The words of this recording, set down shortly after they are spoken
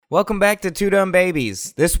Welcome back to Two Dumb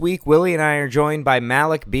Babies. This week, Willie and I are joined by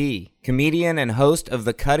Malik B., comedian and host of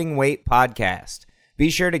the Cutting Weight podcast. Be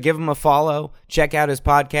sure to give him a follow, check out his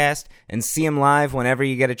podcast, and see him live whenever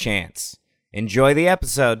you get a chance. Enjoy the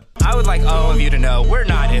episode. I would like all of you to know we're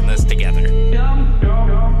not in this together.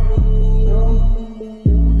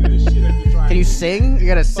 Can you sing? You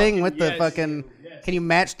gotta sing with the fucking... Yes. Can you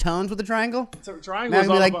match tones with the triangle? Triangle is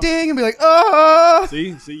be all like about, ding and be like, oh!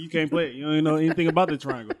 See, you can't play it. You don't even know anything about the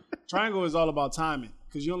triangle. Triangle is all about timing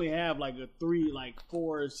because you only have like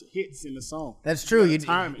four hits in the song. That's true.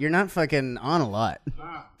 You're not fucking on a lot.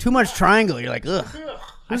 Too much triangle. You're like, ugh.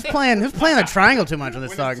 Who's playing the triangle too much on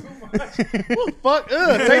this song? Fuck,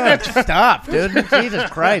 take that. Stop, dude. Jesus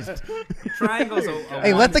Christ. Triangles.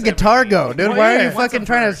 Hey, let the guitar go, dude. Why are you fucking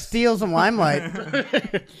trying to steal some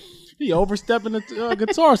limelight? He overstepping the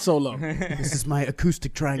guitar solo. This is my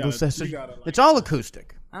acoustic triangle session. It's all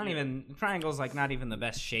acoustic. Triangle's like not even the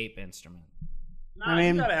best shape instrument. Nah,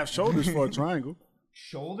 you gotta have shoulders for a triangle.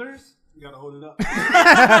 Shoulders? You gotta hold it up.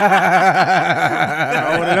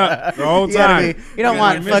 Hold it up the whole time. You don't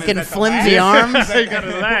want fucking flimsy arms. You gotta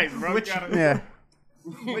relax, bro. Yeah.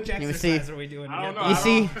 Which exercise are we doing? I don't know.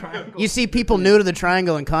 You see people new to the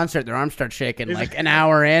triangle in concert, their arms start shaking like an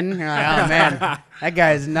hour in. You're like, oh man, that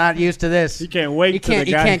guy is not used to this. He can't wait. He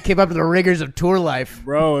can't keep up to the rigors of tour life,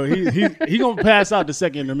 bro. He gonna pass out the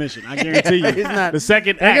second intermission. I guarantee you. He's not. The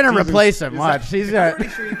second. They're gonna replace him. Watch. I'm pretty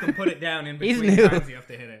sure you can put it down in between times you have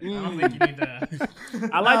to hit it. I don't think you need to.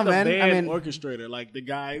 I like the band orchestrator, like the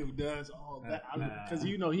guy who does all that, because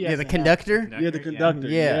he has the conductor. The conductor.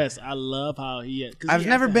 Yeah. Yes, I love how he. I've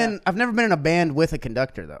never been in a band with a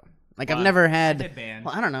conductor though. Like I've never had.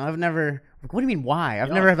 Well, I don't know. I've never. What do you mean? Why? I've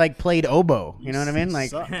never played oboe. You know what I mean?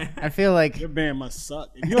 Like I feel like your band must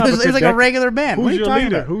suck. It was like a regular band. Who's your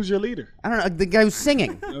leader? Who's your leader? I don't know. The guy who's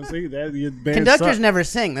singing. Your band Conductors never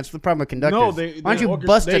sing. That's the problem with conductors. No, why don't you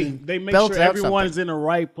bust they make belts sure out everyone's something? in the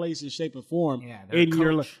right place and shape and form. Yeah, in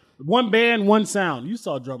your one band, one sound. You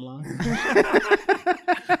saw Drumline.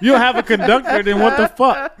 You don't have a conductor, then what the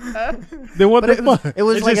fuck? Then what the fuck? It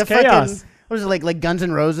was it's like just a chaos. fucking. What was it like Guns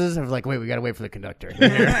N' Roses? I was like, wait, we gotta wait for the conductor.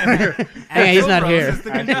 Hey, he's not here.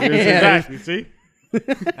 Exactly. See, we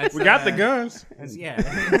got the guns.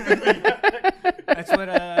 That's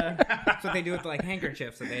what they do with like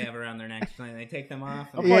handkerchiefs that they have around their necks. They take them off.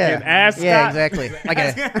 Yeah, exactly.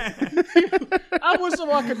 I wish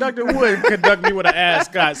someone conductor would conduct me with an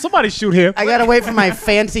ascot. Somebody shoot him. I gotta wait for my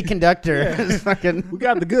fancy conductor. We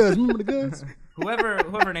got the guns. Remember the guns?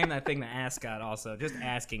 Whoever named that thing the ascot, also just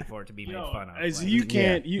asking for it to be made fun of. You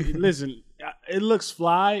listen. It looks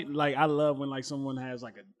fly. Like I love when like someone has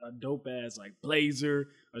like a dope ass like blazer,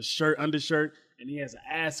 a shirt, undershirt, and he has an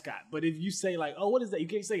ascot. But if you say like, oh, what is that? You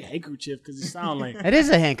can't say handkerchief because it sounds like it is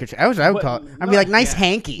a handkerchief. I would call it. I'd be like nice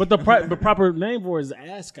hanky. But the proper name for it is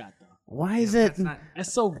ascot though. Why is it?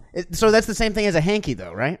 That's so. So that's the same thing as a hanky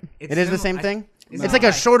though, right? It is the same thing. No, it's like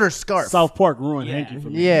a shorter scarf. South Park ruined hanky for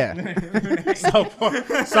me. Yeah. South Park.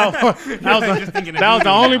 That was the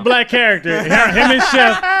only black character. Him and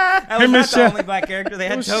Chef. That was not the only black character. They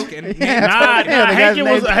had Token.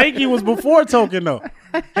 Hanky was before Token though.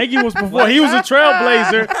 Hanky was before. He was a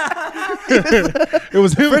trailblazer. It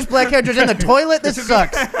was him. First black character's in the toilet. This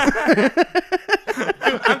sucks.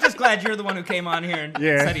 I'm just glad you're the one who came on here and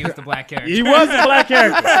said he was the black character. He was the black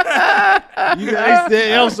character. You guys,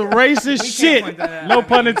 that was some racist shit. No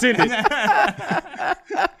pun intended.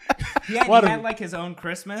 He had like his own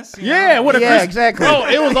Christmas. Exactly. Bro,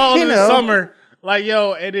 it was all in the summer. Like,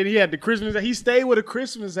 and then he had the Christmas. He stayed with a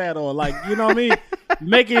Christmas hat on. Like, you know what I mean?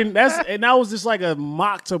 And that was just like a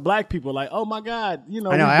mock to black people. Like, oh my God, I know.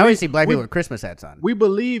 I always see black people with Christmas hats on. We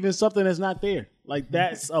believe in something that's not there. Like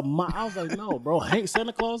that's a mock. I was like, no, bro, ain't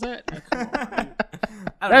Santa Claus hat? Like, come on, man.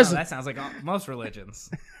 I don't know. That sounds like most religions.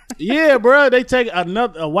 Yeah, bro. They take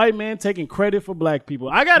a white man taking credit for black people.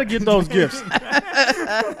 I gotta get those gifts.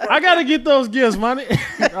 Money.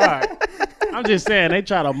 All right. I'm just saying they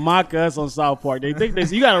try to mock us on South Park. They think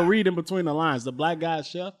this. You gotta read in between the lines. The black guy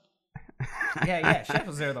Chef. Yeah. Chef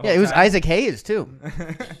was there the whole time. Yeah, it was Isaac Hayes too.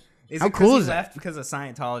 How cool is that? He left because of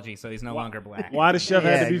Scientology, so he's no longer black. Why does Chef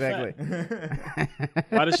have to be fat?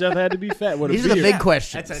 Why does Chef have to be fat? These are the big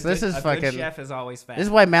questions. This is fucking. Good chef is always fat. This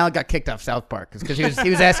is why Malik got kicked off South Park, because he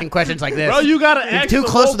was asking questions like this. Bro, you gotta ask. You're too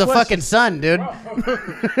close to the fucking sun, dude. He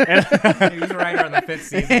was right on the fifth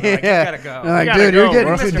season. Like, you gotta go. Like, dude, you're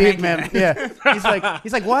getting too deep, man. Yeah.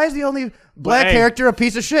 He's like, why is the only black character a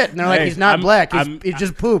piece of shit? And they're like, he's not black. He's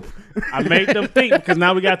just poop. I made them think because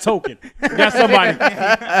now we got token. We got somebody.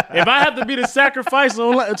 If I have to be the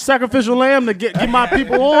sacrificial lamb to get my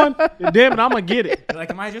people on, then damn it, I'm gonna get it. Like,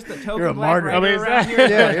 am I just a token You're a black martyr. writer around here?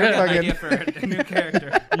 Yeah, you're I got an fucking- idea for a new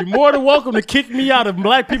character. You're more than welcome to kick me out if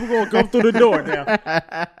black people gonna come through the door now.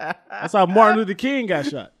 That's how Martin Luther King got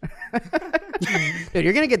shot. Dude,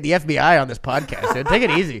 you're gonna get the FBI on this podcast, dude. Take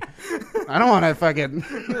it easy. I don't want to fucking.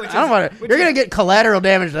 I don't want to. You're gonna get collateral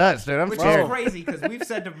damage to us, dude. I'm Which scared. is crazy because we've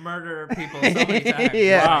said to murder people so many times.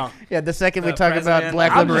 Yeah, Wow. yeah. The second we The talk about president.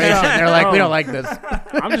 black I'm just- liberation, they're like, we don't like this.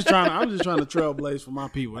 I'm just trying to trailblaze for my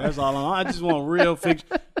people. That's all. I just want real fiction.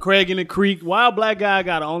 Craig in the Creek. Wild Black Guy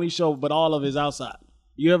got an only show, but all of his outside.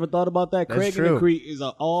 You ever thought about that? That's Craig in true. the Creek is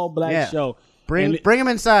an all black Yeah. show. Bring And him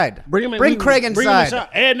inside. Bring him in. Bring Craig Bring him inside.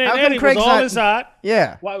 And How come Eddie was Craig's all not- inside.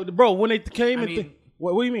 Yeah. Why, bro? When they came I and mean,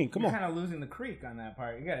 what do you mean? Come You're on. kind of losing the creek on that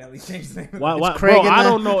part. You gotta at least change the name. Why, Craig bro, in I the-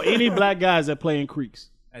 don't know any black guys that play in creeks.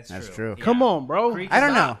 That's true. Yeah. Come on, bro. Creek I is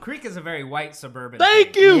don't not- know. Creek is a very white suburban.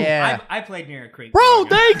 Thank thing. you. Yeah. I played near a creek. Bro,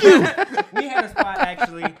 thank you. We had a spot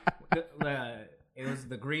actually. It was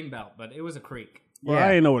the green belt, but it was a creek. Well, Yeah. I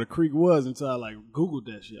didn't know what a creek was until I like Googled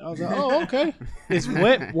that shit. I was like, oh, okay. It's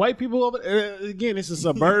wet white people over again, it's a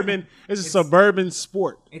suburban suburban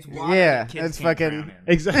sport. It's water. Yeah, that kids it's can't fucking- drown in.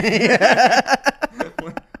 Exactly.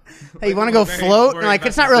 Hey, you want to go Very float? worried Like, about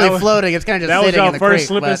it's not that. really floating. It's kind of just That was sitting in your the first creek.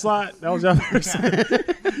 slip and but- slide? That was your first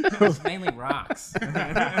It's mainly rocks. Damn,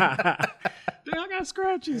 I got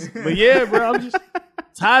scratches. But yeah, bro, I'm just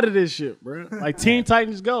tired of this shit, bro. Like Teen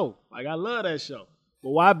Titans Go. Like I love that show. But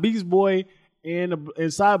why Beast Boy and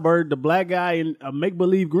Cyborg, the black guy and a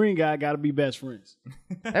make-believe green guy got to be best friends?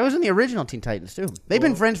 That was in the original Teen Titans too. They've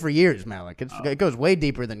been friends for years, Malik. It goes way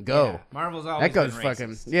deeper than Go. Yeah, Marvel's always That goes been fucking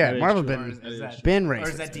racist. yeah. That is Marvel's true. been Or is that- been Or is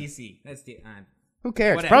racist. that DC? That's the. Who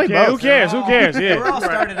cares? Whatever. Probably Yeah, both. who cares? Who cares? They were all Yeah.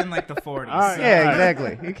 started in like the 40s. All right. so- Yeah,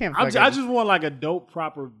 exactly. You can't. I Fucking, just want like a dope,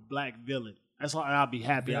 proper black villain. That's all. I'll be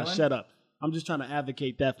happy. I'll Villain? shut up. I'm just trying to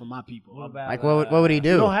advocate that for my people. What about, like what would he We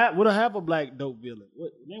do? don't have a black dope villain.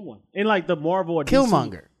 What, name one. In like the Marvel or DC.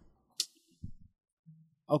 Killmonger.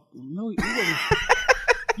 Oh no, you didn't.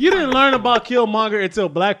 You didn't learn about Killmonger until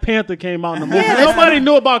Black Panther came out in the movie. Yeah, that's Nobody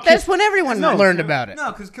knew about That's Killmonger. when everyone learned about it.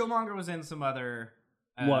 No, because Killmonger was in some other.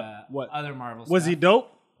 What? Other Marvel Was stuff. he dope?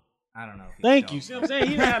 I don't know. If he Thank was you. dope. See what I'm saying? He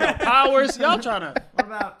didn't have no powers. Y'all trying to. What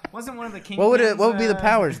about? Wasn't one of the Kingpins? What would be the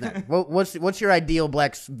powers then? What's your ideal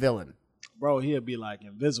black villain? Bro, he'll be like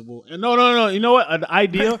invisible. And no. You know what? An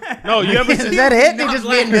idea? No, you ever Is seen that it? He'd Not just be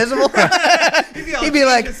black. invisible. He'd be all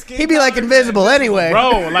he'd be like invisible anyway.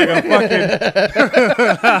 Bro, like a fucking.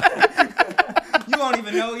 You won't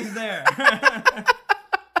even know he's there.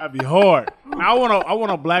 That'd be hard. I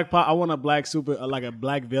want a black super, like a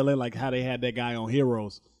black villain, like how they had that guy on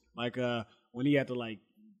Heroes, like when he had to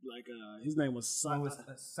his name was Cyrus?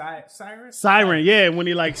 Siren, yeah, when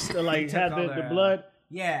he like took had all the their- blood.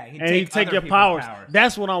 Yeah, And he take other your people's powers.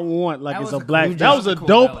 That's what I want. Like That it's was a a black. cool- That was a cool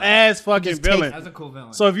dope villain. ass fucking villain. That was a cool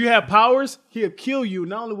villain. So if you have powers, he'll kill you.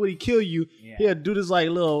 Not only would he kill you, Yeah. he'll do this like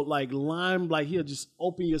little like lime, like he'll just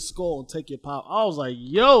open your skull and take your power. I was like,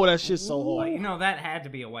 yo, that shit's so Well, hard. you know that had to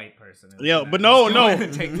be a white person. Yo, but no.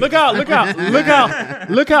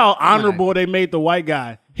 Look how honorable they made the white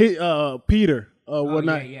guy. Peter,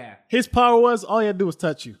 whatnot. yeah. His power was all he had to do was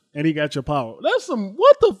touch you, and he got your power. That's some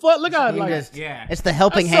what the fuck? Look how You like just- Yeah. It's the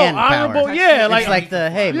helping that's so hand honorable. power. Yeah, It's like the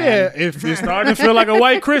hey yeah. man. If you're starting to feel like a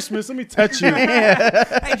white Christmas, let me touch you. Hey,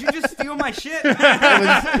 did you just steal my shit? It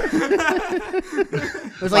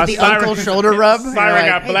was like My the Siren- uncle shoulder rub. Siren You're like,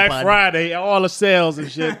 got "Hey, Black bud." Friday, all the sales and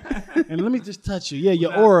shit. And let me just touch you. Yeah,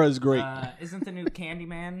 your aura is great. Isn't the new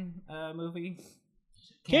Candyman movie?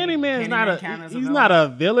 Candyman's count as he's villain? not a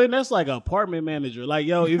villain. That's like an apartment manager. Like,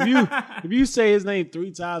 yo, if you say his name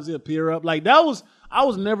 3 times, he'll appear up. Like I was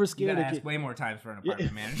never You scared gotta of ask kid. way more times for an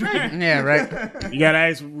apartment manager. Yeah, right. You gotta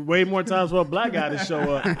ask way more times for a black guy to show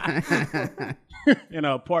up in an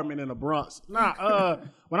apartment in the Bronx.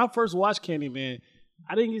 When I first watched Candyman,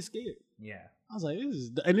 I didn't get scared. Yeah. I was like, this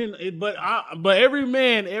is, and then, but every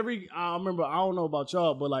man, I remember, I don't know about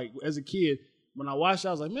y'all, but like as a kid, when I watched it,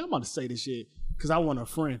 I was like, man, I'm about to say this shit because I want a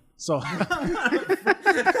friend. So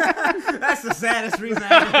That's the saddest reason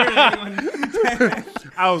I ever heard anyone.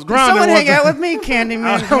 I was grounded. Someone one hang time. out with me, Candyman.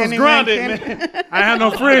 I was Candyman, grounded, Candyman. man. I had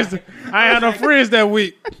no friends. I had no friends that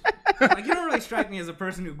week. Like, you don't really strike me as a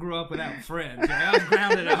person who grew up without friends. Like, I was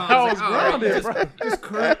grounded at home. I was like, grounded, bro. just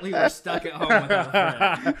currently we're stuck at home without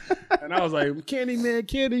a friend. And I was like, Candyman.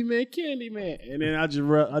 And then I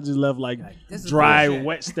just left like this is dry, bullshit.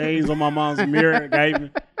 wet stains on my mom's mirror. Got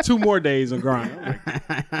even 2 more days of grind.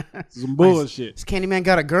 Like, some bullshit. Does Candyman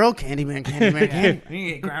got a girl? Candyman. Yeah,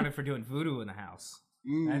 you get grounded for doing voodoo in the house.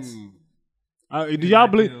 Do y'all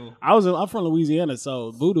believe? I'm from Louisiana,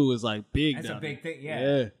 so voodoo is like big. That's a big thing.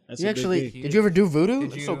 Yeah. That's You a actually big thing. did you ever do voodoo?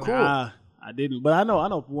 Did That's you, so cool. I didn't, but I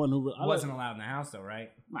know one who wasn't allowed in the house though,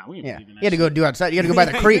 right? Nah, we ain't Yeah, believing that you had to go shit. do outside. You had to go by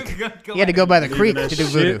the creek. You had to go by the creek Believing to that do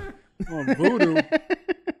voodoo. shit. On voodoo,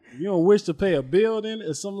 you don't wish to pay a bill then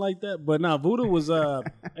or something like that. But nah, voodoo was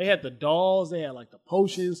they had the dolls, they had like the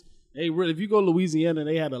potions. They really, if you go to Louisiana,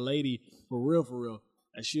 they had a lady for real,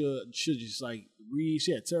 and she'll just like read.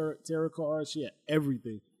 She had tarot cards, she had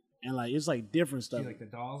everything, and like it's like different stuff. Like the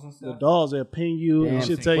dolls and The stuff. dolls they'll pin you and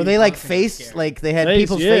she'll tell you. Were they like face? Like they had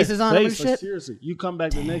people's faces on them and shit. Like, seriously, you come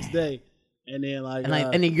back the next day. And then like,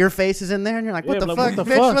 and then your face is in there, and you're like, "What the like, fuck, what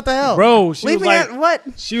the bitch? fuck? What the hell, Bro, she Leave was me like, at what?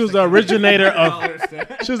 She was the originator of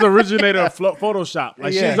Photoshop.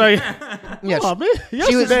 Like Yeah. she's like, Yeah, oh man,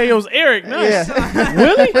 yesterday it was Eric. Nice. Yeah.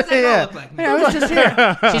 Really? Yeah. Look like Yeah, I was just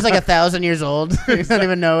here. She's like 1,000 years old. You don't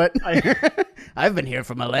even know it. I've been here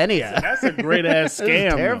for millennia. That's a great ass This is scam.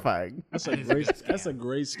 though. terrifying. That's a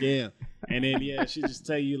great scam. And then she just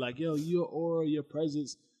tell you like, yo, your aura, your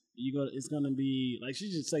presence, it's gonna be like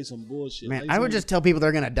she just say some bullshit. Man, like, I would just tell people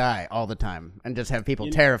they're gonna die all the time and just have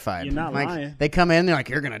people terrified. you're not like, lying. They come in, they're like,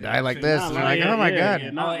 "You're gonna die like You're this," not and they're like, lying. "Oh my Yeah, god." yeah,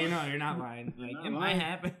 No, you're not lying. Like it might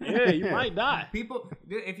happen. Yeah, you might die. People,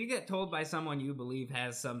 if you get told by someone you believe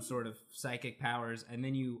has some sort of psychic powers, and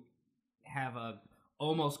then you have a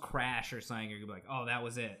almost crash or something, you're gonna be like, "Oh, that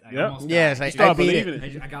was it." I almost died. Yes, I Start beat believing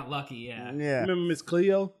it. it. I got lucky. Yeah. Yeah. Remember Miss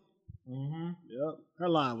Cleo? Mm-hmm. Yep. Her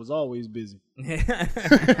line was always busy.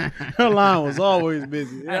 Her line was always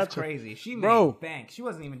busy. That's crazy. She made Bro. bank. She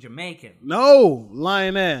wasn't even Jamaican. No,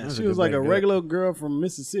 lying ass. was She a was good like way a to do it. regular girl from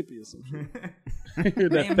Mississippi or something. that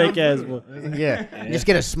Damn, fake no ass voodoo. boy. Yeah. You just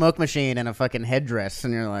get a smoke machine and a fucking headdress,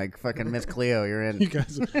 and you're like, "Fucking Miss Cleo, you're in." You got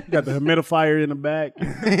the humidifier in the back,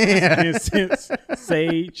 incense,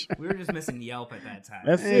 sage. We were just missing Yelp at that time.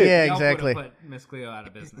 That's it. Yeah, Yelp exactly. would've put Miss Cleo out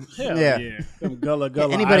of business. Hell Yeah. yeah. Them gullah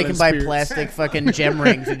Anybody can island buy spirits. plastic fucking gem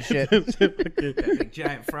rings and shit. That big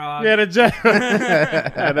giant frog. Yeah, the giant.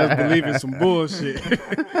 That's believing some bullshit.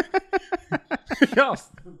 Y'all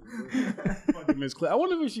fucking Miss Claire. I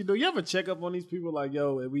wonder if she do. You ever check up on these people like,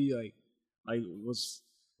 yo, and we like what's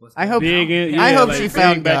I hope. big in, I yeah, hope like she big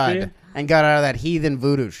found back God then? and got out of that heathen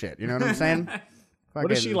voodoo shit. You know what I'm saying?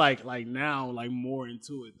 What is she Fucking- like now, like more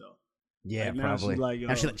into it though? Yeah, Like, now probably. she's like,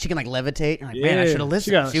 Now yo. she can like levitate. You're like, man, I should have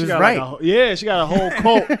listened. She was got right. Like she got a whole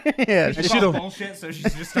cult. Yeah, She she- she don't- bullshit, so she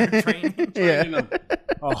just started training. yeah, you know,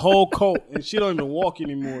 a whole cult, and she don't even walk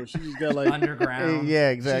anymore. She just got like Underground. yeah,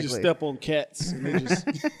 She exactly. just step on cats, and they just.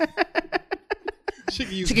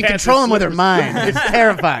 She can control them with her mind. It's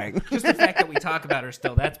terrifying. Just the fact that we talk about her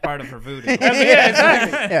still, that's part of her voodoo. Yeah,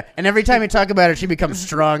 exactly. Yeah, and every time you talk about her, she becomes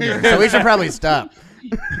stronger. So we should probably stop.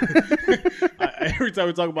 Every time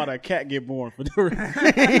we talk about her, a cat get born.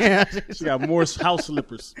 Yeah, She got more house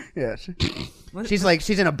slippers. yeah. She's like,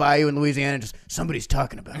 she's in a bayou in Louisiana. Just somebody's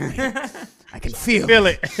talking about me. I can feel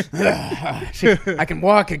it. I can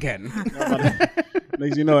walk again.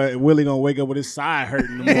 Next you know, Willie gonna wake up with his side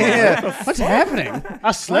hurting tomorrow. Yeah. What's happening?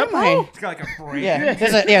 I slept Why am I- wrong. It's got like a brain. Yeah,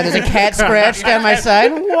 there's a cat scratch down my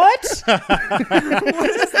side. What?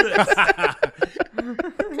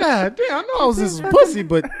 God damn, I know I was this pussy,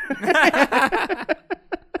 but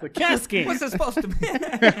the cat skin. What's this supposed to be?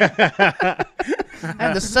 I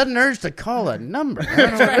had the sudden urge to call a number.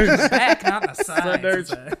 Scratch the back, not the sides. urge.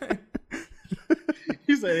 It's a-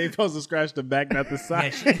 You said they supposed to scratch the back, not the Yeah,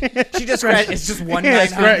 side. she just it's just one Yeah,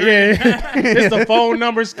 900. it's the phone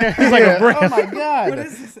number scan. It's like a Oh brand. my god! What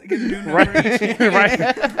is this? Get a new number Right, each year.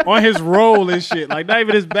 right. On his roll and shit. Like not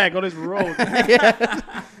even his back, on his roll. What,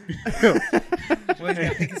 you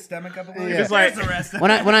gotta pick his stomach up a little? Yeah. It's like- There's the rest of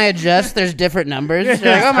When I adjust, there's different numbers.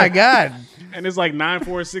 You're like, oh my god! And it's like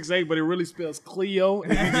 9468, but it really spells Cleo.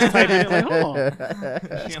 And you just type it in like, hold on.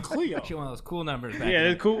 It's Cleo. She one of those cool numbers back Yeah,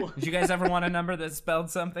 then. it's cool. Did you guys ever want a number that spelled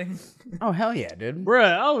something? Oh hell yeah, dude! Bruh,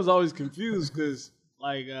 I was always confused because,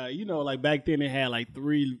 like, like back then they had like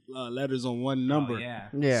 3 letters on one number. Oh, yeah.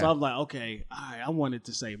 Yeah. So I was like, okay, all right, I wanted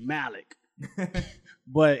to say Malik.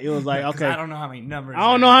 But it was like, 'Cause okay. I don't know how many numbers. I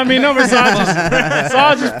don't know how many numbers, so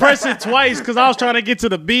I just pressed it twice because I was trying to get to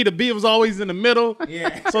the B. The B was always in the middle.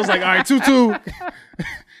 Yeah. So it's like, all right, 2-2.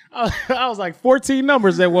 I was like 14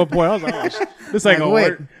 numbers at one point. I was like, oh, this ain't Like, gonna wait,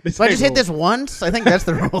 work. This if I ain't just hit gonna this once, I think that's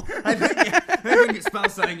the rule. when you spell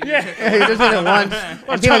something, you just You just did it once. And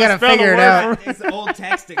people trying to gotta spell figure a it word out. It's the old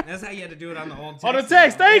texting. That's how you had to do it on the old text. On the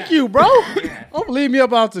text, thank you, bro. Yeah. Don't leave me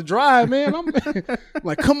up out to dry, man. I'm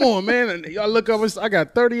like, come on, man. And y'all look up, I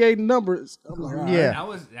got 38 numbers. I'm like, all right.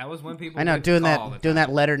 Yeah. That was when people. I know, would doing call all the that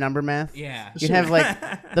time. letter number math. Yeah. You'd have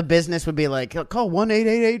like the business would be like, call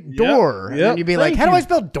 1-888 door. And yep. then you'd be like, Thank how do you. I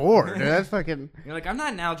spell door? Dude, that's fucking You're like, I'm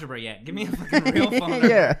not in algebra yet. Give me a fucking real phone number.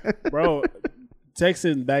 yeah. Bro,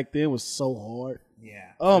 texting back then was so hard.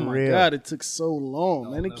 Yeah. Oh my real. God, it took so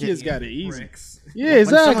long, man. The Those kids got it fucking easy. bricks. Yeah, When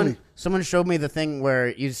exactly. someone showed me the thing where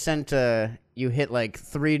you sent you hit like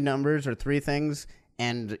 3 numbers or 3 things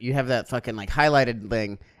and you have that fucking like highlighted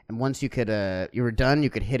thing, and once you were done, you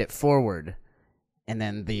could hit it forward and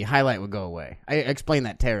then the highlight would go away. I explained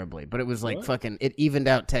that terribly, but it was like fucking it evened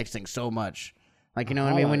out texting so much. Like, you know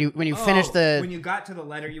what I mean? When you finish when you got to the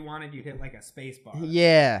letter you wanted, you'd hit like a space bar.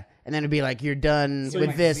 yeah, and then it'd be like you're done with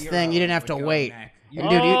like this 0 thing. You didn't have to would go wait. next. And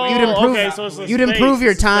dude, you'd Oh, improve okay, so it's a you'd space, improve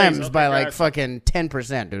your it's a space. times Okay, by like gotcha. fucking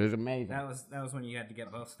 10%, dude. It was amazing. That was when you had to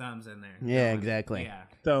get both thumbs in there. Yeah, exactly. Yeah.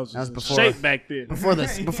 That was was just before- shape back then. Before the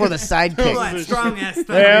sidekick. What, strong ass thumb.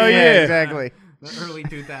 Hell yeah. exactly. The early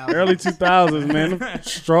 2000s. Early 2000s, man.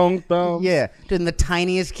 Strong thumbs. Yeah, dude, and the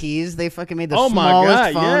tiniest keys, they fucking made the Oh my smallest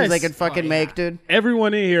God, phones yes. they could fucking Oh, yeah. make, dude.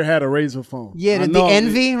 Everyone in here had a Razor phone. Yeah, I dude, the know.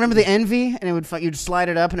 Envy, remember the Envy? And it would you'd slide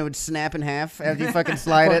it up and it would snap in half after you fucking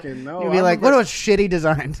slide it. Fucking no, You'd be I like, remember- what a shitty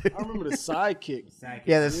design, dude. I remember the Sidekick.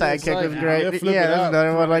 Yeah, the sidekick was sidekick. great. Yeah, Yeah, flip it there's out.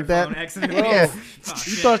 another one like that. Yeah.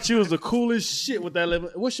 You thought you was the coolest shit with that level.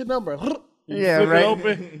 What's your number? You Yeah, flip right. It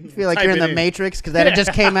open, You feel like type you're in it the Matrix because that had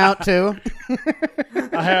just came out too.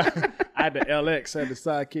 I had the LX, I had the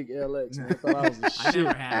Sidekick LX. Man. I thought I was the I shit.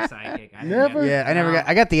 never had a sidekick. I didn't Never? get- Yeah,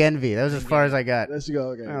 I got the Envy. That was as far as I got. Let's go.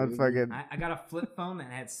 Okay. Oh, fucking. I got a flip phone that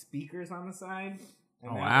had speakers on the side.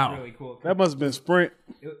 And that wow. was really cool. That must have been Sprint.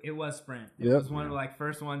 It was Sprint. It Yep. was one of the like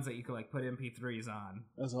first ones that you could like put MP3s on.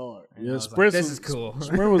 That's hard. And I Yeah, was like, Sprint this was is cool.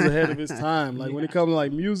 Sprint was ahead of its time. Like when it comes to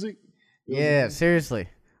like music. Yeah, seriously.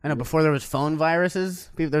 I know before there was phone viruses,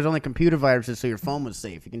 there's only computer viruses, so your phone was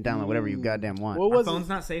safe. You can download whatever you goddamn want. What My was phone's it?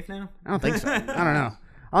 not safe now. I don't think so. I don't know.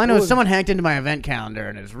 All I know is someone hacked into my event calendar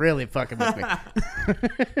and is really fucking with me.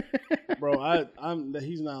 Bro,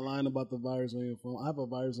 he's not lying about the virus on your phone. I have a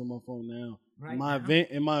virus on my phone now. Right my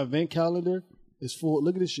now? my event calendar is full.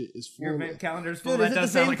 Look at this shit. It's full. Your event calendar's full. Dude, is That it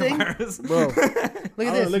does the sound same like a virus. Bro, Look at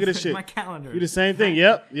this. look at this shit. My calendar. You the same thing.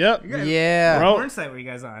 Yep. Yeah. Bro. What porn site were you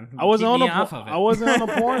guys on? I wasn't Keep on me off of it. I wasn't on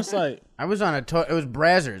a porn site. I was on it was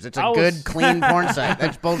Brazzers. It's a I was- good, clean porn site.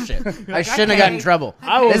 That's bullshit. I shouldn't have gotten in trouble.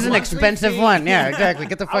 I was This is an like- expensive one. Yeah, exactly.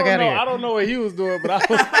 Get the fuck out of I here. don't know what he was doing, but I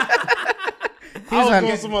was, I was on-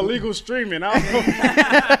 doing some illegal streaming. I don't know.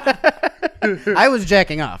 I was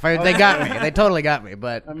jacking off. They got me. They totally got me.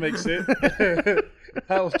 But That makes sense.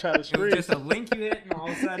 I was trying to It was stream. just a link you hit, and all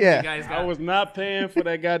of a sudden Yeah. you guys got. I was not paying for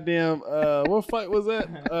that goddamn. What fight was that?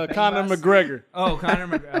 Conor McGregor. Oh, Conor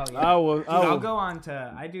McGregor. Oh, yeah. I was. Dude, I I'll was. go on to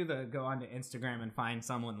Instagram and find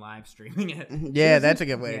someone live streaming it. yeah, that's a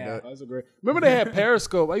good way to Yeah. do it. That's a great. Remember they had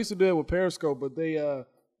Periscope. I used to do it with Periscope, but they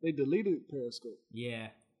deleted Periscope. Yeah,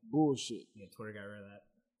 Bullshit. yeah. Twitter got rid of that.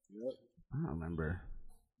 Yep. I don't remember.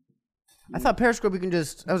 I thought Periscope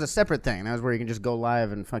that was a separate thing. That was where you can just go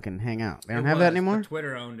live and fucking hang out. They don't It have was, that anymore? but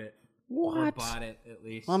Twitter owned it. Or What? bought it at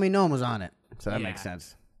least. Well, I mean, no one was on it, so that Yeah. makes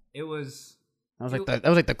sense. It was. That was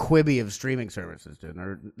like the Quibi of streaming services, dude.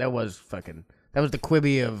 Or that was the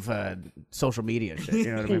Quibi of social media shit.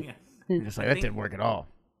 You know what I mean? Yeah. You're just like that didn't work at all.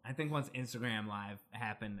 I think once Instagram Live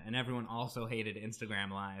happened, and everyone also hated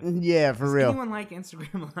Instagram Live. Yeah, for Does real. anyone like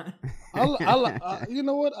Instagram Live? You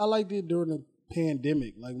know what? I liked it during the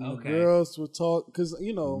pandemic, like when Okay. the girls would talk, because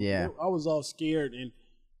Yeah. I was all scared and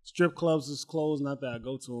strip clubs is closed. Not that I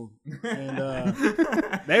go to them,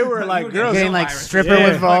 and they were like You girls. Getting like virus. stripper Yeah.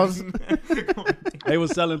 withdrawals. They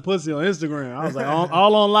was selling pussy on Instagram. I was like,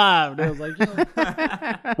 all on live. They was like,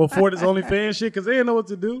 yo. Before this OnlyFans shit, because they didn't know what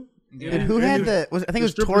to do. Dude, who had I think it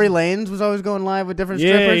was strippers- Tory Lanez was always going live with different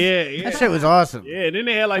Yeah, strippers. yeah. That shit was awesome. Yeah, and then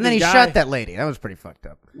they had like And then he this guy. shot that lady. That was pretty fucked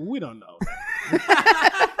up. We don't know.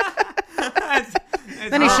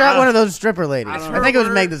 Then he shot one of those stripper ladies. It's I her think it was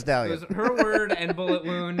word- Meg Thee It Stallion. was her word and bullet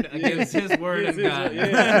wound against his word and gun.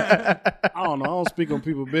 Yeah. I don't know. I don't speak on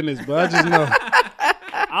people's business, but I just know.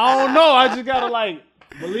 I don't know. I just gotta like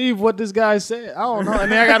believe what this guy said. I don't know.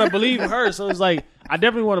 And then I gotta believe her. So it's like I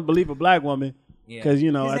definitely want to believe a black woman Yeah. because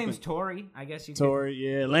you know his I name's think Tori. I guess you Tori.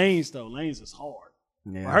 Yeah, Lane's though. Lane's is hard.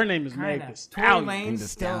 Yeah. But her name is could. Meg Kinda. Thee Tory Stallion. Lane Thee still.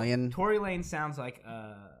 Stallion. Tory Lane sounds like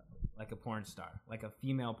a porn star, like a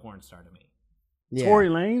female porn star to me. Yeah. Tory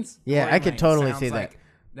Lanez. Yeah, Tory I could Lanez totally sounds see that. like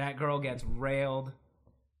that girl gets railed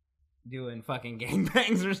doing fucking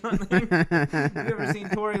gangbangs or something. You ever seen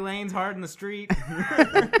Tory Lanez Hard in the Street?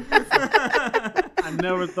 I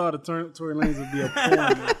never thought of Tory Lanez would be a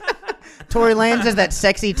porn. Tory Lanez is that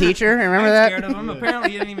sexy teacher. Remember I'm that? scared of him.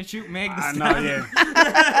 Apparently, he didn't even shoot Meg the I Stallion. know,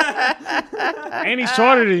 yeah. And he's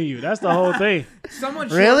shorter than you. That's the whole thing. Someone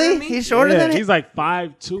shorter Really? than me? He's shorter Yeah, than he's like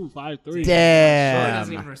 5'2", 5'3". He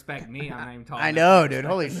doesn't even Damn. respect me. I'm not even tall. I enough know, to dude.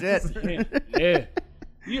 respect Holy him. shit.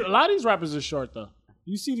 Yeah. A lot of these rappers are short though.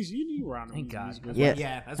 You see these? You around them? Thank God. These That's Yeah. why-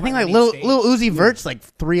 yeah, that's I think why like we Lil need stage. Uzi Vert's like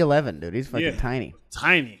 3'11", dude. He's fucking Yeah. tiny.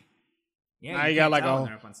 tiny. Yeah, Now you you got can't like tell a- when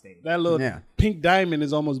they're up on stage. That little Yeah. pink diamond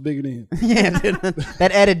is almost bigger than him. Yeah, dude.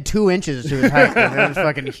 That added 2 inches to his height. Dude. That was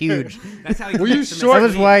fucking huge. That's how he Were you gets to short? That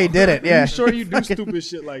was why he did it. Yeah. You sure you do stupid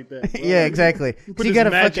shit like that? Bro? Yeah, exactly. You 'Cause put you this got a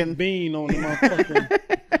magic fucking. bean on the motherfucking.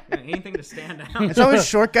 anything to stand out. It's always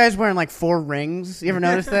short guys wearing like 4 rings. You ever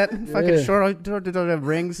notice that? Fucking short don't have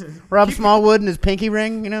rings. Rob Smallwood and his pinky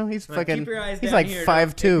ring. You know, he's Like, fucking. keep your eyes He's down like here.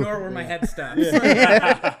 5'2". Ignore where my head stops.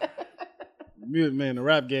 Man, the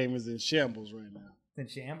rap game is in shambles right now. In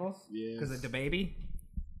shambles? Yes. Because of the baby?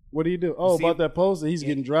 What do you do? Oh, See- about that post that he's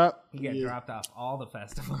getting dropped? He got dropped off all the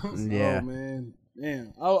festivals. Yeah. Oh, man.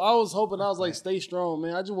 Man, I was hoping I was like, stay strong,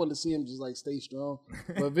 man. I just wanted to see him just like stay strong.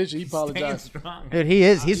 But eventually he Staying apologized. strong. Dude, he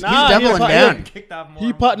is. He's Nah, doubling he- down. Kicked off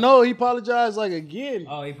more. He apologized like again.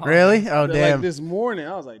 Oh, he Really? apologized. Oh, Like damn. this morning.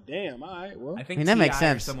 I was like, damn, all right, well. I think I mean, that makes T.I.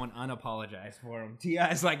 or sense. someone unapologized for him.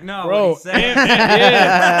 T.I.'s like, no, Bro, what he said.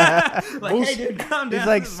 yeah. Like, hey, dude, calm down. He's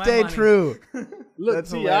like, This is my stay money." true. Look,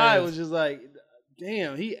 That's T.I. hilarious. was just like,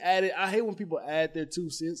 damn, he added. I hate when people add their 2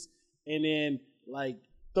 cents and then like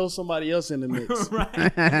throw somebody else in the mix. Right.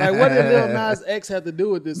 Like, what did Lil Nas X have to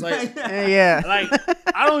do with this? Like, Yeah. like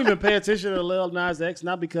I don't even pay attention to Lil Nas X,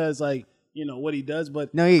 not because like you know what he does,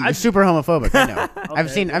 but No, you're super homophobic. I know. I've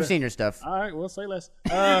Okay. seen your stuff. all right, well, say less.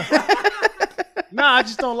 Nah, I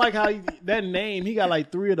just don't like how that name. He got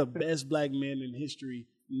like 3 of the best black men in history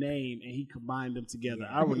name, and he combined them together.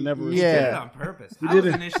 I would never. He Yeah. did it on purpose. I did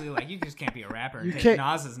was it. initially like, you just can't be a rapper and You take can't-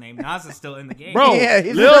 Nas's name. Nas is still in the game. Bro, Yeah,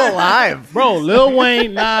 he's Lil- still alive. Bro, Lil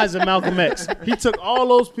Wayne, Nas, and Malcolm X. He took all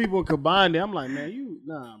those people and combined them. I'm like,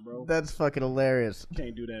 man, bro. That's fucking hilarious.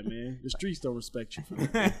 Can't do that, man. The streets don't respect you for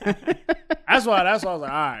that. That's why I was like, all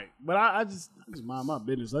right. But I just mind my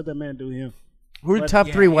business. Let that man do him. Who are But- top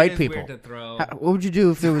Yeah, 3 it white is people? weird to throw. What would you do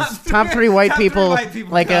if it was top 3 white top 3 people, white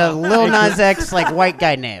people like a go. Lil Nas X, like white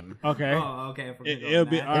guy name? Okay. Oh, okay. If we're gonna go It'll with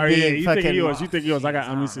be that. all right. be Yeah, you think fucking- yours? You think yours? I got. Jeez,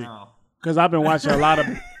 Let me don't see. know. Because I've been watching a lot of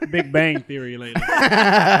Big Bang Theory lately. So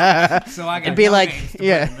I got It'd be no like- names to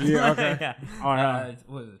yeah. put in. Yeah, okay. yeah. All right.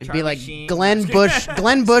 What is it, It'd be Charlie like Sheen? Glenn Bush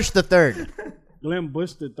the third. Glenn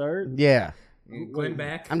Bush the third. Yeah, Glenn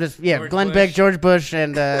Beck. I'm just George Glenn Bush. Beck, George Bush,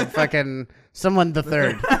 and fucking someone the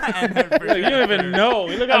third. And then for Look, you don't even know.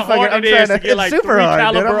 Look how I'm fucking- hard I'm it is trying to to- get it's like super 3 hard, dude.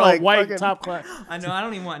 caliber I'm like of white fucking- top class. I know. I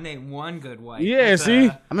don't even want to name one good white. Yeah, That's, see?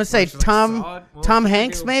 I'm gonna say Bush was Tom solid. What Tom was he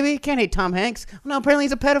Hanks, do? maybe. Can't hate Tom Hanks. No, apparently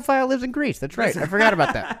he's a pedophile. Lives in Greece. That's right. I forgot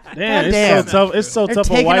about that. Damn, it's damn. so tough. It's so They're tough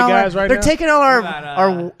for taking white all guys our, right They're now. taking all our got,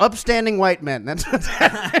 our upstanding white men. That's what's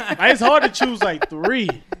It's hard to choose like 3.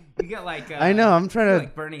 You get like I know. I'm trying you to get,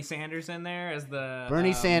 like Bernie Sanders in there as the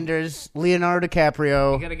Bernie Sanders, Leonardo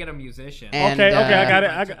DiCaprio. You gotta get a musician. And, Okay, I got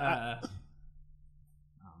it.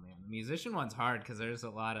 Oh man, the musician one's hard because there's a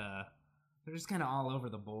lot of they're just kind of all over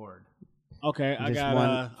the board. Okay, Just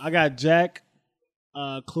one. I got Jack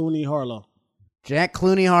Clooney Harlow. Jack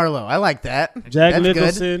Clooney Harlow. I like that. Jack That's good.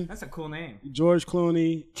 Nicholson, That's a cool name. George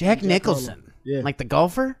Clooney, Jack and Nicholson. Harlow. Yeah. Like the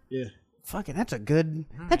golfer? Yeah. Fucking that's a good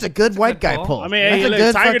white good guy pull. pull. I mean, that's hey, a look,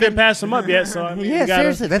 good Tiger didn't fucking- pass him up yet, so I mean, Yeah, you gotta,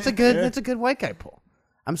 seriously, that's a good white guy pull.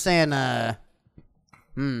 I'm saying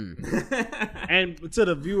And to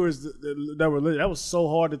the viewers that were listening, that was so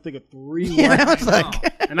hard to think of 3. yeah, that was I like know.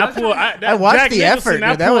 And I pulled. I watched Jack the Nicholson, effort, I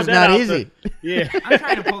dude. That pulled was not out easy. Yeah. I'm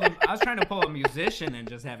trying to pull. I was trying to pull a musician and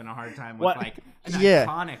just having a hard time with What? like an Yeah.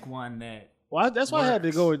 iconic one that. Well, that's why I had to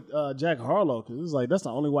Works. go with Jack Harlow because it's like that's the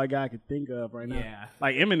only white guy I could think of right now. Yeah.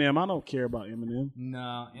 Like Eminem, I don't care about Eminem.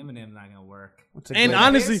 No, Eminem's not gonna work. What's a And good-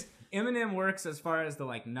 honestly, Eminem works as far as the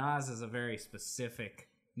like Nas is a very specific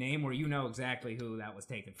name where you know exactly who that was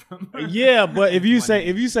taken from. yeah, but if you One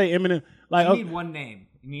say name. Eminem, like You need one name.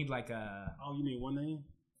 You need like a, oh, you need one name.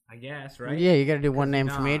 I guess, right? Yeah, you got to do one name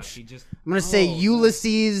from Nah, each. he just- I'm gonna say Oh,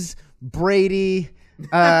 Ulysses Brady,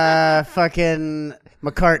 fucking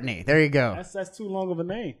McCartney. There you go. That's too long of a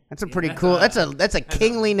name. That's a pretty that's cool. a- That's a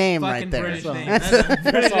kingly name right fucking there. British name. That's That's a a,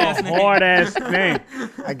 British ass That's a name. hard ass name.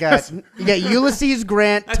 I got you got Ulysses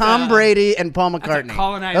Grant, Tom a- Brady, and Paul McCartney.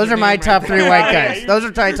 colonizer Those are my name top right 3 there. white Yeah, guys. you- Those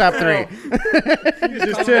are my top 3. You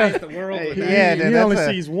just Colonize tell. the world with that. Yeah, he dude, only that's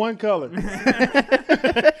a- sees one color.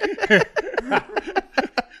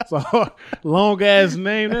 So long ass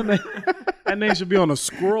name. That name should be on a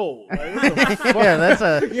scroll. Like, what the fuck?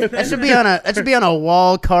 Yeah, that should be on a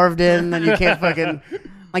wall carved in, and you can't fucking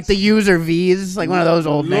like the user V's, like one of those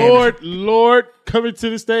old names. Lord, coming to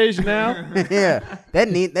the stage now. Yeah, that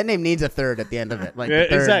name needs a third at the end of it, like Yeah, the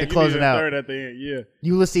third exactly. to close You it need a out. third at the end. Yeah,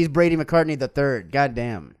 Ulysses Brady McCartney the third. God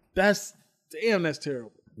damn. that's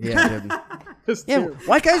terrible. Yeah, dude. That's Yeah, terrible.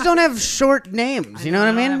 white guys don't have short names. You know what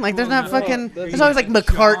I mean? Like, there's not fucking. There's always like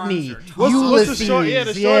McCartney, What's Ulysses. the short? Yeah,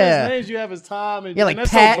 the shortest names you have is Tom. And, Yeah, like and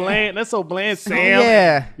that's Pat. so bland. That's so bland. Sam.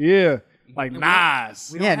 Yeah. Yeah. Like Nas.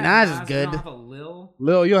 We don't Yeah, have Nas is We good. don't have a Lil.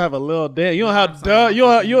 Lil, you'll have a Lil Dan. You don't have have duh. something You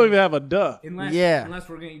else. don't even have a duh. Unless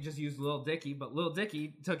we're going to just use Lil Dicky, but Lil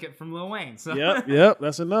Dicky took it from Lil Wayne. So Yep.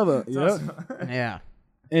 That's another. Yep. Yeah.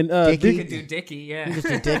 And Dicky. you could do Dicky, yeah. Just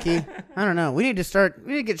a Dickie. I don't know. We need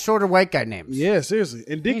to get shorter white guy names. yeah, seriously.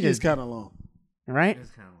 And Dicky is kind of long. Right? It's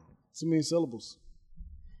kinda long. Too many syllables.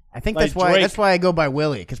 I think Like that's Drake. why I go by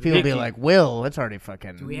Willie, because people be Dicky. like, Will, that's already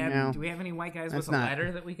fucking. Do we have you know? Do we have any white guys That's with a not-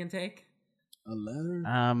 letter that we can take? A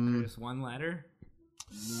letter? Just one letter.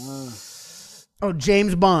 Oh,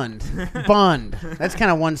 James Bond. Bond. That's kind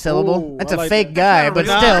of one syllable. Ooh, That's I a like fake that. guy, That's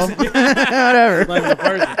but not still. Whatever. Like the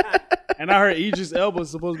person. And I heard Idris Elba is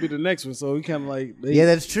supposed to be the next one, so we kind of like. Yeah,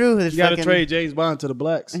 that's true. There's You got to fucking- trade James Bond to the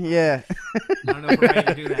blacks. Yeah. I don't know if we're ready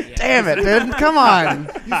to do that yet. Damn it, dude. Come on.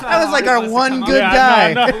 That was like our one good Yeah, guy.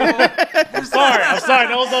 I know. I'm sorry.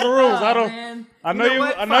 Those are the rules. I don't. Man. I know you.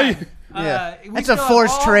 what? I know you. Fine. Yeah. We That's still a have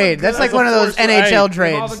forced all trade. the That's good- like one of those forced trade. NHL we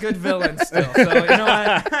have all the trades. good villains still. So you know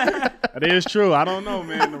what? That is true. I don't know,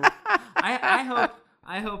 man.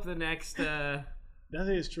 I hope the next That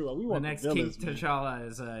is true. We the want next the King villains, man.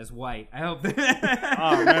 T'Challa is white. I hope Oh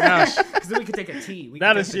man, that's, because then we could take a T. We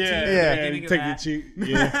that could is take the T yeah. at the Yeah, beginning you of take the that. cheat.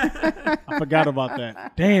 Yeah, I forgot about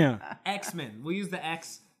that. Damn. X-Men. We'll use the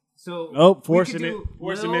X. So Nope. we Forcing could it. do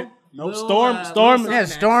Forcing Lil- it. Nope. Lil, Storm. Lil Storm. Yeah,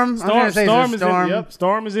 X. Storm. I was gonna say Storm it's is Storm. in. Yep.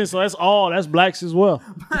 Storm is in. So that's all. That's blacks as well.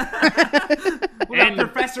 What about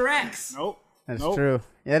Professor X? Nope. That's Nope. true.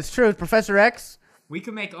 Yeah, that's true. Professor X. We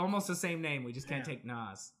could make almost the same name. We just can't take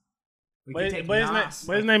Nas. We But, could take but his, name, Nas,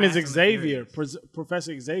 but his like name is Fast and the Xavier, Furious.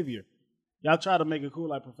 Professor Xavier. Y'all try to make it cool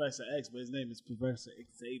like Professor X, but his name is Professor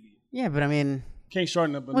Xavier. Yeah, but I mean, Can't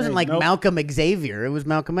shorten up a it wasn't name. like Nope. Malcolm Xavier. It was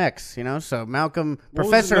Malcolm X, you know? So Malcolm, What was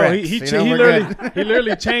Professor it? No, X. He you know, we're literally, good. he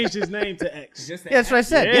literally changed his name to X. Just the Yeah, that's what I X.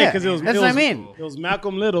 said. Yeah, Yeah, because it was. that's it what I was, mean. It was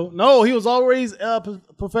Malcolm Little. No, he was always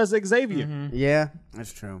Professor Xavier. Yeah,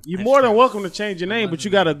 that's true. You're more than welcome to change your name, but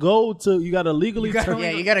you got to go to. You got to legally. You gotta turn-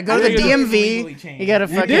 Yeah, you got to go to the I think it was legally DMV. changed. You got to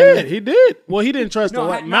He fucking. did. He did. Well, he didn't trust No,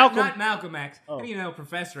 the not Malcolm. Not Malcolm X. How do you know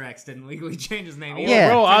Professor X didn't legally change his name? Yeah.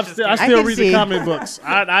 Bro, I Fictitious still character. can read see. the comic books.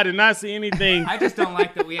 I did not see anything. I just don't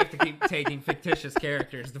like that we have to keep taking fictitious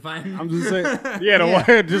characters to find. I'm just saying. Yeah,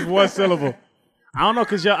 the just one syllable. I don't know,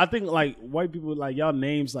 cause y'all. I think like white people, like y'all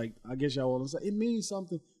names, like I guess y'all want to say it means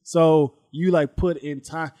something. So you like put in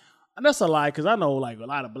time, and that's a lie, cause I know like a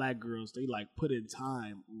lot of black girls, they like put in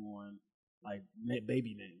time on like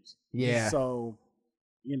baby names. Yeah. So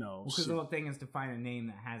you know, Because shit. the whole thing is to find a name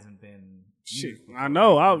that hasn't been Shit, used before, I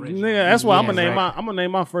know. like the original. Nigga, that's why Yeah, I'm gonna name right. I'm gonna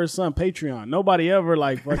name my first son Patreon. Nobody ever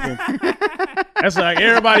like fucking. That's like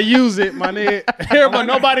everybody use it, my nigga.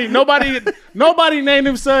 Everybody, nobody named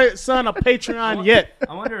him son a Patreon yet.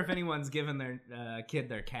 I wonder if anyone's given their kid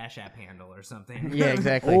their Cash App handle or something. Yeah,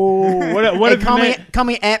 exactly. Oh, what Hey, if you call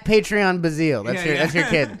me at Patreon Bazile. That's Yeah, yeah. that's your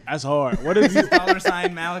kid. That's hard. What if you?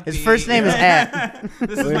 $$ Malik His B. first name is at.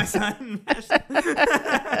 This is my son.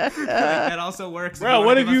 That also works. Bro,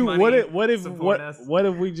 what if you? What What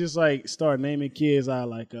if we just like start naming kids our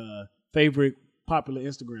like favorite popular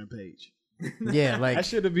Instagram page? Yeah, That like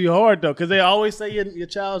shouldn't be hard though, because they always say your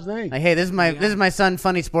child's name. hey, this is my son.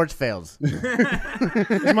 Funny sports fails. This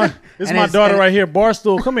is my And his- daughter and- right here,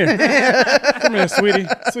 Barstool. Come here, come here, sweetie,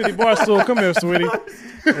 Barstool. Come here, sweetie.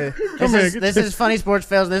 Come here. This is funny sports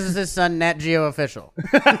fails. This is his son, Nat Geo official.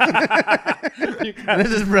 This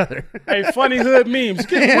is his brother. Hey, funny hood memes.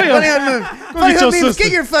 Funny hood get your memes. sister.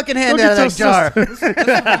 Get your fucking hand Go out of get that your jar. This is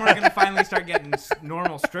when we're gonna finally start getting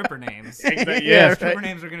normal stripper names. Yeah, Stripper right.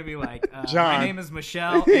 names are gonna be like John. My name is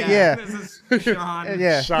Michelle. Yeah. This is Sean.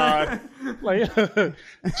 Yeah. Sean, like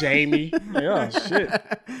Jamie. Like, oh shit.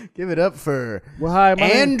 Give it up for Well, hi, my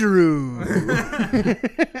name. Andrew.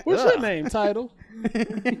 What's your name? Title.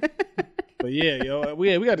 But yeah, yo,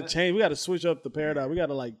 we got to change. We got to switch up the paradigm. We got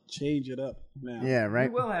to like change it up now. Yeah, We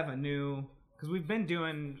right. will have a new because we've been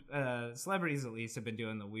doing celebrities at least have been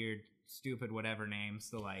doing the weird, stupid whatever names,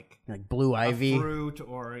 the like Like Blue a Ivy. fruit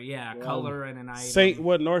or color and an item. Saint,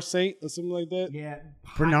 what, North Saint or something like that? Yeah.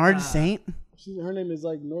 Bernard Saint. Her name is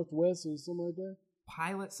like Northwest or something like that.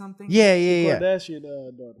 Pilot something. Yeah, yeah, yeah. Kardashian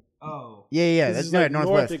daughter. Oh. Yeah, This that's is right, like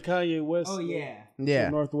Northwest. North and Kanye West. Oh yeah. Yeah.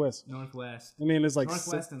 Northwest. Northwest. And then it's like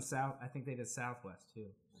Northwest and South. I think they did Southwest too.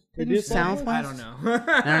 They did do Southwest? I don't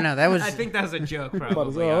know. No, that was... I think that was a joke, Oh,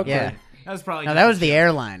 probably. okay. Yeah. That was probably. No, just that a was the joke.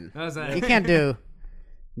 airline. That was a, You can't do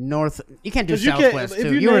North... You can't do 'Cause you Southwest, can't,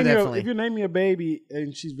 too. You were if definitely... you name me a baby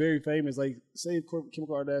and she's very famous, like say Kim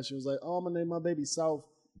Kardashian was like, "Oh, I'm gonna name my baby South,"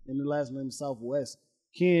 and the last name is Southwest.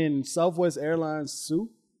 Can Southwest Airlines sue?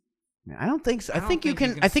 I don't think so. I don't think you think can...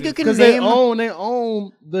 you I can think you sue. can Because name... they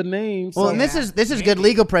own the name. Well, South- and this is good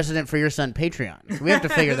legal precedent for your son Patreon. We have to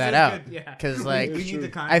figure that out Good, yeah. because like we need to true.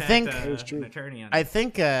 contact think- It's true. an attorney on I it.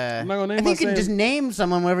 think not gonna name I think you my can just son. name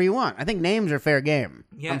someone whatever you want. I think names are fair game.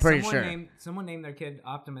 Yeah, I'm pretty someone sure. Someone named their kid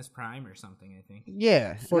Optimus Prime or something. I think.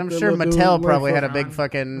 Yeah, Fuck and I'm that sure little dude, Mattel work probably for had a big Ron.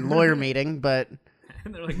 fucking lawyer meeting, but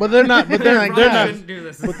And they're like, But they're not. But they're Like, they're yeah. not. shouldn't do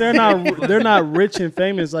this. But they're not rich and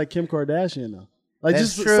famous like Kim Kardashian though. Like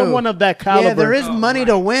That's just true. someone of that caliber. yeah, there is Oh, money right.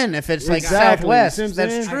 to win if it's like Exactly. Southwest. See what I'm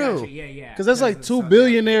That's saying? I true. got you. Yeah. Because that's like it's two so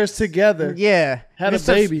billionaires together. Yeah, Had a There's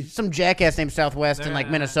some- baby. Some jackass named Southwest in like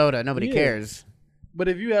They're, Minnesota. Nobody yeah. cares. But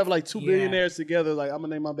if you have like two Yeah. billionaires together, like I'm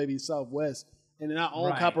gonna name my baby Southwest, and then I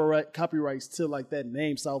own Right. copyrights to like that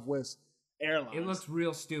name Southwest Airlines. It looks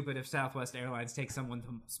real stupid if Southwest Airlines takes someone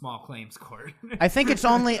to small claims court. I think it's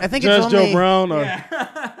only. I think Judge it's only. Joe Brown or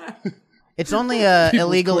It's only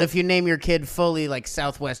illegal if you name your kid fully like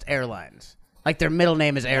Southwest Airlines. Like their middle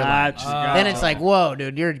name is Airlines. Gotcha. Then it's like, whoa,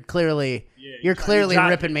 dude, you're clearly you're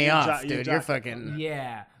ripping me off, you're dude. You're jocking. fucking.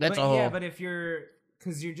 yeah, That's but, a whole- Yeah, but if you're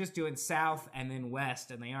because you're just doing South and then West,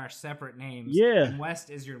 and they are separate names. Yeah. and West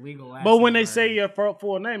is your legal last. But when name they say already. your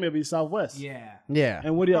full name, it'll be Southwest. yeah, Yeah.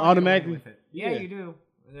 And what do you Probably get away automatically? with it. Yeah, you do.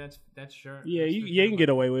 That's sure. Yeah, That's you for you sure. can get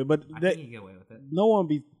away with it, but I that, think you get away with it. no one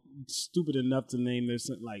be stupid enough to name this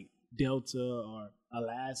like Delta or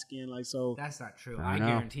Alaskan. Like so, That's not true. I I know.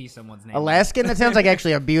 guarantee someone's name. Alaskan. That sounds like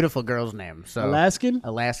actually a beautiful girl's name. So Alaskan.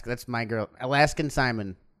 Alaska. That's my girl. Alaskan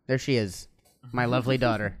Simon. There she is. My lovely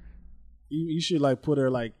daughter. You should like put her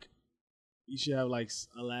like. You should have like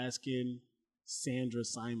Alaskan Sandra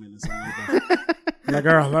Simon or something like that. Like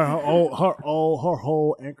her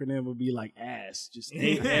whole acronym would be like ass, just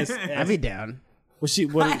ASS. I'd be down.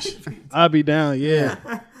 I'd be down. Yeah.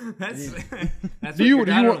 That's Do what you- your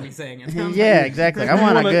do you daughter want- will be saying. It sounds Yeah, like. exactly. I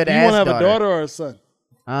want a good You ass want to have daughter. a daughter or a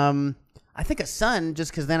son? I think a son,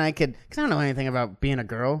 just because then I could, because I don't know anything about being a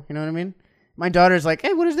girl. You know what I mean? My daughter's like,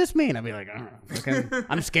 hey, what does this mean? I'd be like, I don't know. Fucking,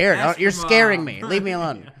 I'm scared. Ask You're your scaring mom. me. Leave me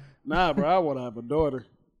alone. Nah, bro. I want to have a daughter.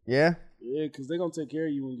 Yeah? Yeah, because they're gonna take care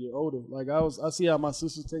of you when you get older. Like I see how my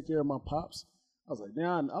sisters take care of my pops. I was like,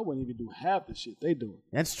 damn, I wouldn't even do half the shit they do.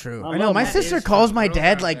 That's true. I I know. love My that. sister Is calls true. my Girls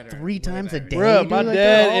dad are like better. 3 Way times a better. day. Bruh, dude. my Like, dad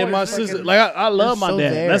they're and my always sister, fucking- like I love they're my so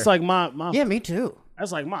dad. there. That's like my Yeah, me too.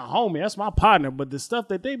 that's like my homie. That's my partner. But the stuff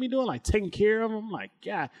that they be doing, like taking care of him, I'm like,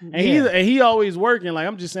 God. And Yeah. he always working. Like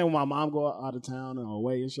I'm just saying, when my mom go out of town or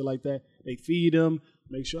away and shit like that, they feed him.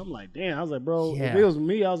 Make sure. I'm like, damn. I was like, bro, Yeah. if it was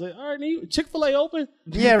me, I was like, all right, Chick-fil-A open?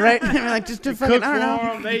 Yeah, right? like, just do fucking, cook I don't for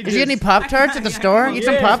 'em, know. they Did you get any just- Pop-Tarts at the store? Get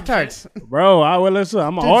some Yeah. Pop-Tarts. Bro, I will listen.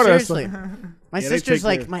 I'm Dude, gonna order seriously. some. My Yeah, they sister's take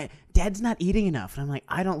like, care. my dad's not eating enough. And I'm like,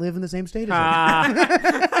 I don't live in the same state as him.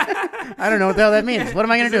 Ah, I don't know what the hell that means. What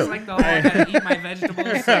am I going to This is do? like the whole I gotta eat my vegetables.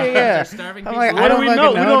 Yeah. They're starving I'm people. like, I what don't do we fucking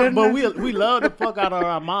know? know, But didn't we love the fuck out of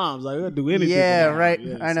our moms. Like we'll do anything. Yeah, for them. right.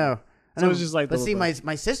 Yeah, I know. So it's just like but the- see,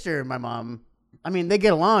 my sister and my mom, I mean, they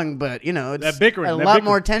get along, but you know, it's That bickering, a that lot bickering.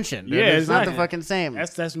 more tension. Dude. Yeah, it's not the exactly. fucking same.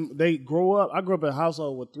 That's they grow up. I grew up in a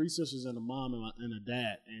household with 3 sisters and a mom and a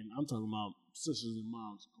dad, and I'm talking about sisters and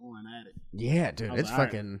moms going at it. Yeah, dude, I was it's like, all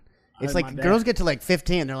right. fucking. I It's had like my girls dad. get to like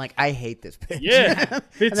 15, they're like, I hate this bitch. Yeah, and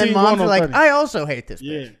 15 then moms going are on like, 30. I also hate this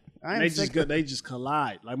Yeah, bitch. I'm they sick just they just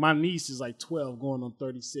collide. Like my niece is like 12, going on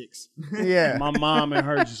 36. Yeah. My mom and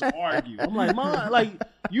her just argue. I'm like, Mom, like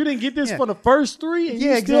you didn't get this Yeah. for the first 3, and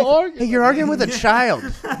Yeah, you still exactly. argue. Hey, you're arguing with a child.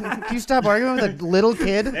 Can you stop arguing with a little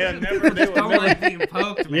kid? They would Don't never. like being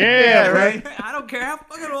poked, man. Yeah, right. I don't care how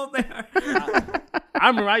fucking old they are. I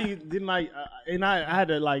remember I had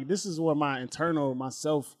to like, this is where my internal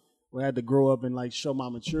myself had to grow up and like show my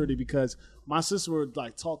maturity, because my sister would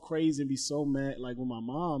like talk crazy and be so mad like with my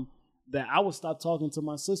mom that I would stop talking to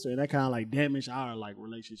my sister, and that kind of like damaged our like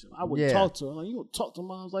relationship. I would Yeah. talk to her like, you don't talk to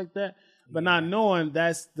moms like that, but not knowing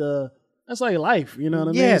that's like life, you know what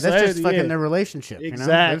I mean? Yeah, So that's just yeah. fucking their relationship. You know?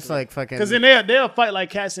 Exactly. It's like fucking. Because then they'll fight like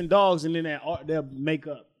cats and dogs, and then they'll make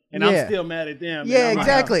up. and Yeah. I'm still mad at them. Yeah, and I'm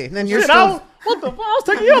exactly. Like, And then you're shit, still. what the fuck? I was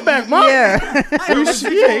taking your back, mom. Yeah.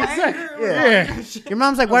 Yeah, exactly. Yeah. Your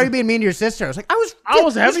mom's like, "Why are you being mean to your sister?" I was like, "I was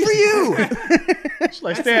was it's happy for you." She's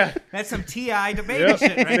like, stay out. That's some Ti to baby Yep.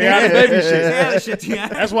 shit right Stay there. out of baby shit. Stay out of shit, Ti.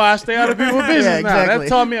 That's why I stay out of people's business Yeah, now. exactly. That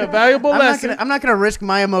taught me a valuable lesson. I'm not gonna risk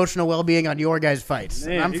my emotional well-being on your guys' fights.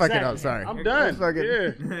 Man, I'm fucking exactly. up. Sorry. I'm done. fucking-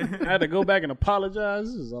 Yeah. I had to go back and apologize.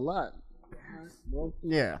 This is a lot. Well,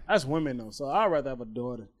 Yeah. that's women though, so I'd rather have a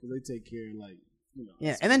daughter because they take care of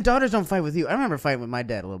Yeah. And then daughters don't fight with you. I remember fighting with my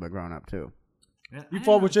dad a little bit growing up too. You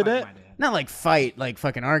fought with your dad? Not like fight, like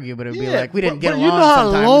fucking argue, but it'd be Yeah, like we didn't get but along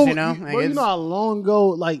sometimes. long, You know. Like, bro, you it's- know how long ago,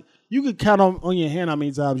 like you could count on your hand how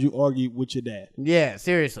many times you argued with your dad. Yeah.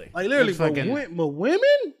 Seriously. Like literally, It's but, fucking- but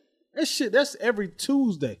women, that shit, that's every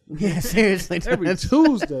Tuesday. Yeah. Seriously. Every That's-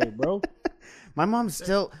 Tuesday, bro. My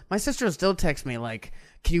sister will still text me like,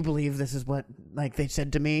 "Can you believe this is what like they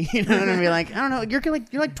said to me?" You know, and I'd be like, "I don't know.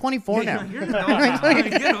 You're like 24 now. You're an adult now.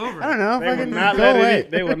 Get over I don't it. know. They would Fucking not go let away.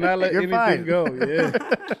 they would not let You're anything fine. go. Yeah,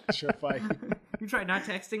 sure fight. You tried not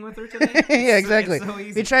texting with her today? Yeah, exactly. It's so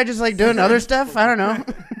easy. You try just like doing other stuff. I don't know.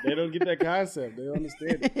 They don't get that concept. They don't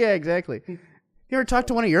understand it. Yeah, exactly. You ever talk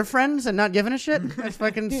to one of your friends and not giving a shit? It's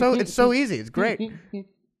fucking so. It's so easy. It's great.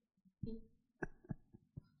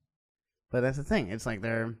 But that's the thing. It's like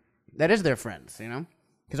that is their friends, you know,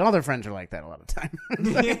 because all their friends are like that a lot of time.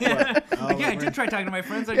 Yeah, I did try talking to my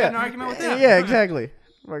friends. I got in an argument with them. Yeah, exactly.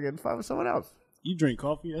 Fucking fight with someone else. You drink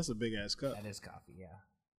coffee? That's a big ass cup. That is coffee, yeah.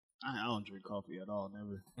 I don't drink coffee at all.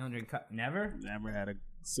 Never, You don't drink Never? never had a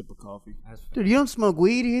sip of coffee. That's Dude, you don't smoke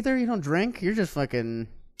weed either. You don't drink. You're just fucking.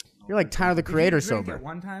 You're like Tyler the Creator Did you drink sober. it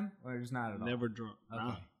one time? Or just not at all? Never drunk. Okay. Nah,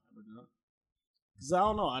 never drunk. Cause I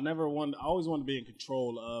don't know. I always wanted to be in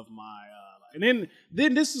control of my. And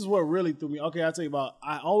then this is what really threw me. Okay, I'll tell you about.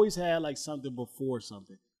 I always had like something before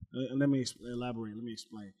something. Let me elaborate. Let me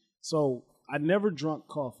explain. So I never drunk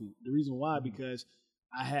coffee. The reason why because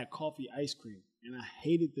I had coffee ice cream and I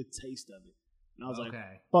hated the taste of it. And I was like,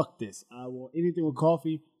 Okay. fuck this. I want anything with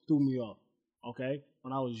coffee. Threw me off. Okay.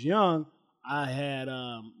 When I was young, I had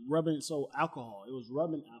rubbing alcohol. It was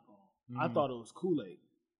rubbing alcohol. I thought it was Kool-Aid.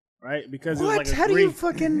 Right? Because it was What? like a How do green, you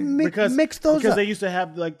fucking mix those because up? they used to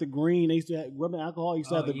have like the green. They used to have rubbing alcohol. Used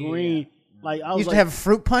to have the yeah. green. Like I was Used like, to have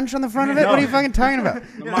fruit punch on the front of it. What are you fucking talking about?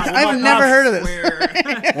 my I've never pops heard of this.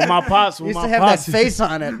 Where when my pops, when Used my to have pops, that face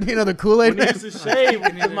on it. You know the Kool-Aid. when he used to shave,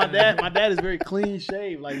 because my dad is very clean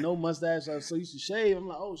shave, like no mustache, so he used to shave. I'm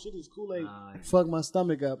like, oh shit, this Kool-Aid fuck my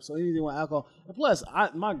stomach up. So anything with alcohol. And plus,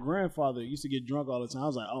 my grandfather used to get drunk all the time. I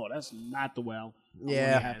was like, oh, that's not the way I want it to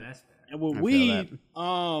Yeah. happen. that's fair. And with feel weed,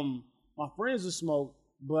 my friends would smoke,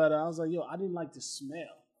 but I was like, yo, I didn't like the smell.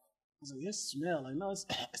 I was like, yes, smell. Like, no, it's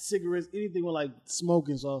cigarettes, anything with like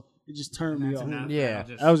smoking, so it just turned me off. Enough. Yeah.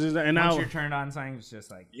 Just, I was just, and once I you're turned on something, it's just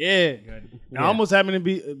like yeah. good. I almost happened to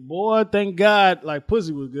be, boy, thank God, like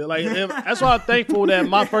pussy was good. Like that's why I'm thankful that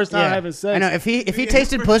my first time having sex. I know if he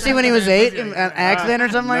tasted pussy when he was 8, an accident or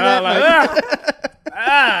something like Nah,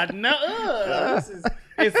 that. like- no, this is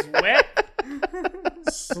it's wet,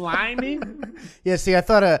 slimy. yeah, see, I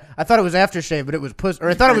thought it was aftershave, but it was pussy, or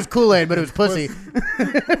I thought it was Kool-Aid, but it was pussy.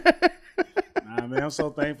 Nah, man, I'm so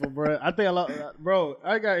thankful, bro. I think bro,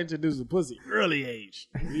 I got introduced to pussy early age,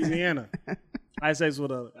 Louisiana. I had sex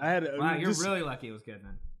with I had. Wow, you're really lucky it was good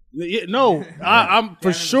then. Yeah, no, I'm Down for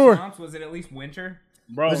in the sure, swamps, was it at least winter?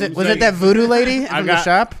 bro. Was let it me tell that you. voodoo lady from the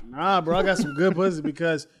shop? Nah, bro, I got some good pussy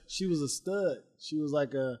because she was a stud. She was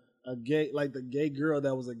like a gay, like the gay girl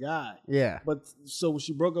that was a guy. Yeah. But so when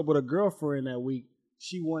she broke up with a girlfriend that week,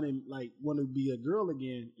 she wanted to be a girl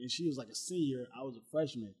again, and she was like a senior. I was a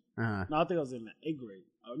freshman. Uh-huh. No, I think I was in the 8th grade.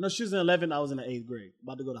 No, she was in 11th. I was in the 8th grade,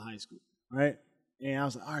 about to go to high school, right? And I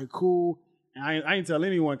was like, all right, cool. And I didn't tell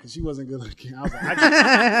anyone because she wasn't good looking. I was like,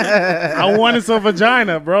 I wanted some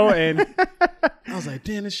vagina, bro. And I was like,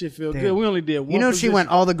 damn, this shit feel good. We only did one. You know, she position. went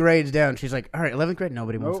all the grades down. She's like, all right, 11th grade,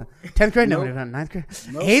 nobody wants Nope. that. 10th grade, nobody wants 9th grade.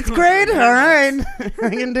 8th grade, all right. I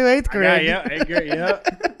can do 8th grade. Yeah, 8th grade, yeah.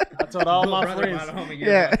 I told all my Brother friends. brought it home a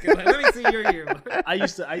Yeah. yearbook. Like, let me see your yearbook. I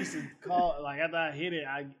used to call, like, after I hit it,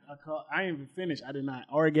 I didn't even finish. I did not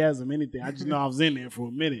orgasm anything. I just know I was in there for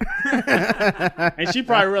a minute. And she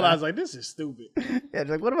probably realized, like, this is stupid. Yeah, she's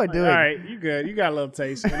like, what am I doing? All right, you good. You got a little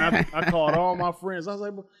taste. And I called all my friends. I was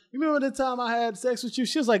like, you remember the time I had sex with you?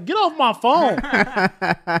 She was like, get off my phone.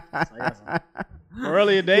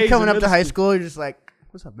 Earlier days. You're coming in up to middle high school, you're just like,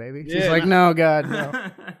 what's up, baby? She's Yeah, like, no, God,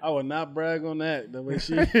 no. I would not brag on that. The way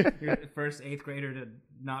she. You're the first 8th grader to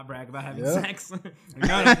not brag about having Yeah. sex.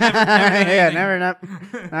 No, never Yeah, never,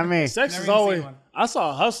 not me. Sex Never is even always. seen one. I saw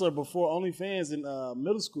a Hustler before OnlyFans in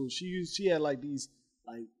middle school. She had like these,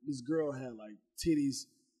 like this girl had like titties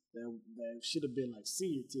that should have been like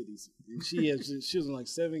senior titties. And she was in like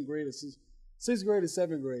 7th grade or 6th grade or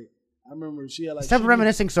 7th grade. I remember she had like. Stop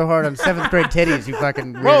reminiscing so hard on 7th grade titties, you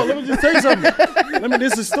fucking. Bro, let me just tell you something.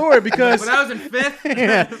 This is a story because. When I was in 5th.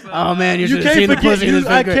 Yeah. Oh man, you should can't see the forget. pussy in this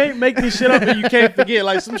I grade. can't make this shit up, and you can't forget.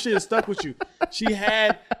 Like some shit is stuck with you. She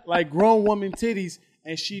had like grown woman titties,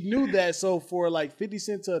 and she knew that. So for like 50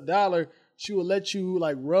 cents to $1, she would let you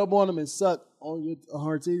like rub on them and suck on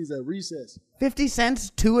her titties at recess. 50 cents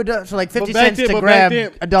to $1, so like 50 But back cents then- to but back grab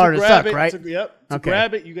then, $1 to suck, it, right? Yep. To Okay.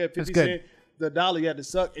 grab it, you get 50 good. cents. The $1 you had to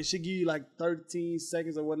suck, and she give you like 13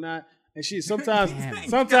 seconds or whatnot. And she sometimes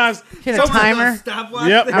Hit a timer. Stopwatch.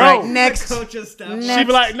 Yep, The- bro. All right, next. The coach's stopwatch. she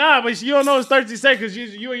be like, nah, but you don't know it's 13 seconds.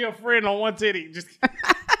 You and your friend on one titty. Just gang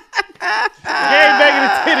banging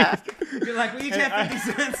the titty. You're like, we each have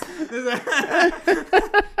 50 cents.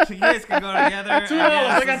 So you guys can go together. $2.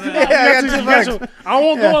 I got $2. I got $2. I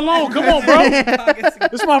won't go alone. Come on, bro.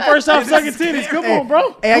 This is my first time sucking titties. Come on,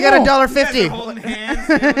 bro. Hey, I got $1.50. Holding hands.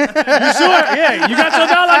 You sure? Yeah, you got your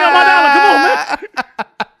 $1. I got my $1. Come on, man.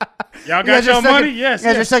 Y'all got your money? Yes. You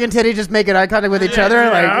guys are sucking titty, just making eye contact with each other.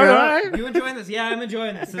 Like, all you know? right. You enjoying this? Yeah, I'm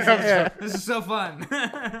enjoying this. This is so fun.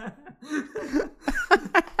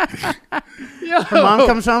 Yo. Her mom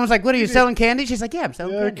comes home, is like, "What are you selling candy?" She's like, "Yeah, I'm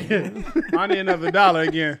selling candy." I need another $1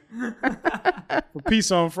 again for peace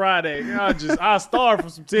on Friday. I'll starve for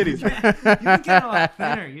some titties. You get a lot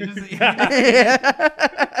thinner. You just.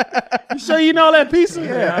 You sure you know that pizza?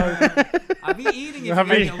 I'll be eating if I you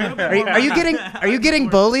give me mean- a little bit Are you, more. are you getting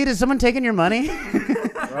bullied? Is someone taking your money?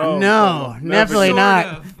 Bro, No, bro, definitely Sort not.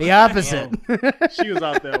 of. The opposite. She was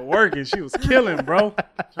out there working. She was killing, bro.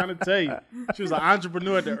 Trying to tell you, she was an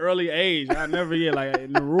entrepreneur at the early age. I never get like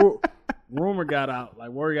in the rumor got out, like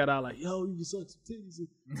word got out, like yo, you can suck some titties.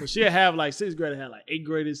 So she'd have like 6th grade, had like 8th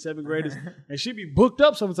graders, 7th graders, and she'd be booked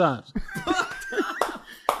up sometimes.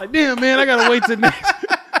 Like damn, man, I gotta wait till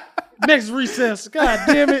next recess. God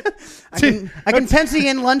damn it. I can pencil you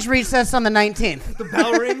in lunch recess on the 19th. The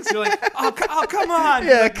bell rings. You're like, oh come on.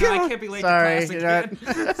 Yeah, Like, no, come I on. can't be late Sorry, to you're class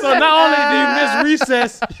not- again. So not only do you miss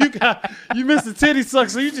recess, you miss the titty suck,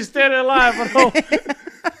 so you just stand in line for the whole.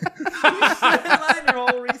 Line your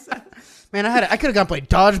whole recess. Man, I could have gone play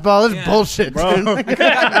dodgeball. This is Yeah. bullshit, Bro. dude. I'm good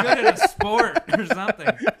at a sport or something.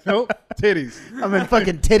 Nope, titties. I'm in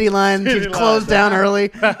fucking titty lines. Titty She's closed lines. down early.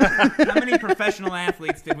 How many professional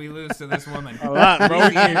athletes did we lose to this woman? A lot, bro.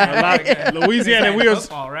 A lot. Louisiana, we was.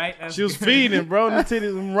 Football, right? She was feeding, bro. The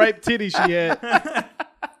titties, them ripe titties she had.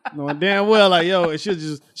 Knowing damn well, like, yo, and she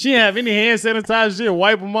didn't have any hand sanitizer. She'd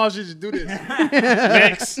wipe them off. She'd just do this.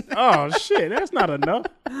 Next. Oh, shit. That's not enough.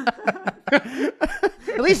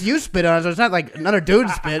 At least you spit on it, so it's not like another dude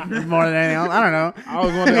spit more than anything else. I don't know. I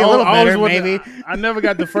was Maybe a little better, maybe. I never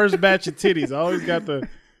got the first batch of titties. I always got the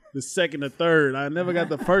second or third. I never got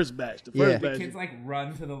the first batch. The first Yeah. batch. Kids like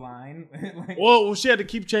run to the line. Like, Well, she had to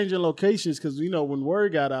keep changing locations because, you know, when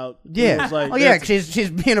word got out, it Yeah. was like, Oh, yeah, that's- she's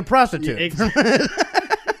being a prostitute. Exactly.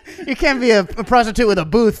 You can't be a prostitute with a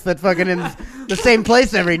booth that fucking in the same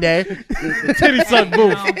place every day. The titty suck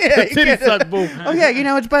booth. The titty suck booth. Oh, yeah, you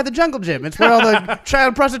know, it's by the jungle gym. It's where all the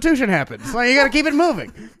child prostitution happens. So you got to keep it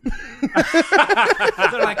moving.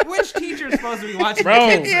 they're like, which teacher's supposed to be watching? Bro.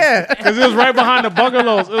 the kids? Yeah. Because it was right behind the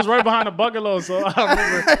bungalows. It was right behind the bungalows.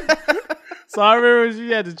 So I remember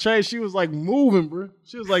she had to train. She was like moving, bro.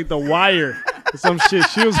 She was like the Wire or some shit.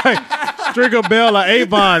 She was like Stringer Bell or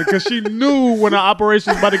Avon because she knew when the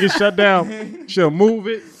operation was about to get shut down, she'll move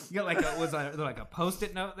it. You got like a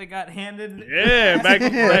Post-it note they got handed. Yeah, back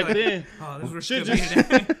then. Oh, this was Shit good just-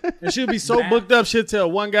 today. And she'll be so booked up, she'll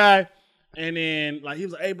tell one guy, and then like he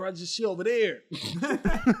was like, "Hey, bro, just she over there."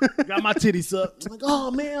 Got my titties up. I'm like,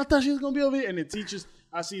 oh man, I thought she was gonna be over here. And the teachers,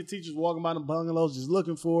 I see teachers walking by the bungalows just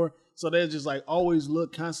looking for her. So they're just like always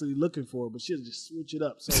constantly looking for her, but she'll just switch it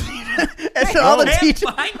up. So And so all the Can't teachers.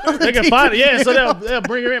 find all her. the they can teachers- find it. Yeah, so they'll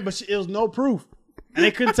bring her in, but it was no proof. And they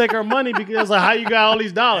couldn't take her money because it was like, how you got all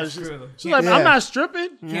these dollars? That's true. She's like, Yeah. I'm not stripping.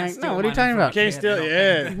 Can't Like, steal no, what are you money talking from about? a Can't kid, steal. I don't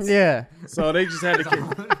Yeah. think. Yeah. So they just had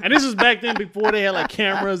to. And this was back then before they had like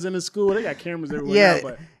cameras in the school. They got cameras everywhere Yeah, now,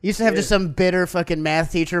 but used to have just some bitter fucking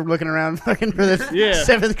math teacher looking around fucking for this Yeah.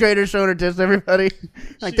 7th grader showing her tits to everybody.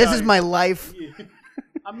 Like, She this is already- my life.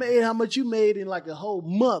 I made how much you made in like a whole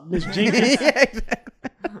month, Miss Jenkins, Yeah, exactly.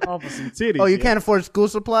 off of some titties. Oh, you yeah. can't afford school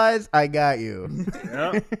supplies? I got you.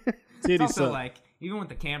 Yeah. It's Titty also suck. like, even with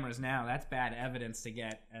the cameras now, that's bad evidence to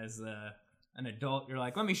get as an adult, you're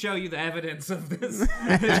like, let me show you the evidence of this.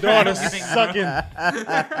 Daughter sucking,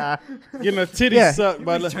 getting a titty sucked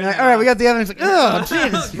by the. All right, we got the evidence. Like, oh,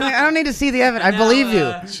 Jesus. I don't need to see the evidence. I believe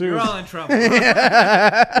you. You're all in trouble.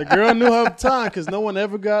 The girl knew her time because no one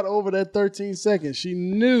ever got over that 13 seconds. She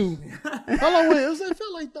knew. How long was it? It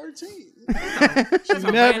felt like 13. That's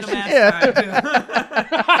a random ass time,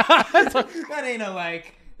 too. That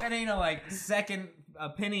ain't no like second, a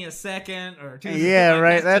penny a second or 2 seconds. Yeah,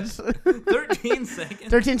 right. That's 13 seconds.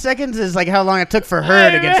 13 seconds is like how long it took for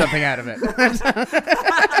her to get something out of it.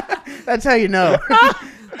 That's how you know.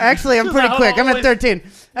 Actually, I'm pretty quick. I'm at 13.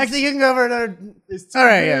 Actually, you can go over another. All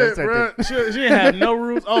right, yeah, that's 13. She had no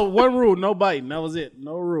rules. Oh, one rule, no biting. That was it.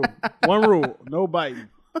 No rule. One rule, no biting.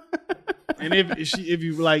 And if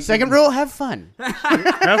you like Second rule, have fun.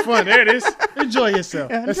 have fun. There it is. Enjoy yourself.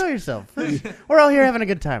 Yeah, enjoy yourself. We're all here having a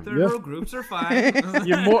good time. Third rule groups are fine.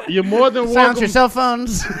 You're more than Silence welcome. your cell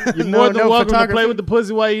phones. You're more than welcome to play with the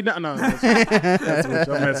pussy while you not. No, that's what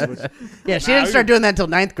I'm messing with you. Yeah, she didn't start doing that until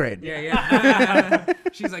 9th grade. Yeah.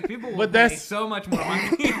 She's like, people will pay so much more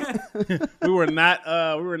money. we were not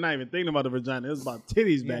even thinking about the vagina. It was about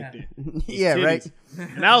titties back then. Yeah, Titties. right.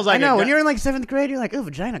 And I was like, I know, when you're in like 7th grade, you're like, oh,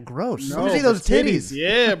 vagina, gross. Let me see those titties.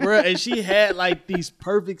 Yeah, bro. And she had like these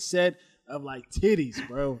perfect set of like titties,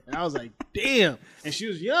 bro. And I was like, damn. And she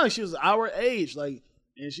was young. She was our age. Like,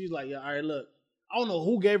 and she's like, yeah, all right, look. I don't know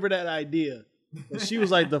who gave her that idea. But she was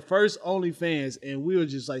like the first OnlyFans, and we were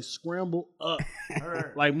just like scrambled up,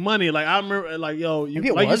 like money. Like I remember, like yo, Maybe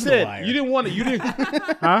it like was you The said, Wire. you didn't want it. You didn't,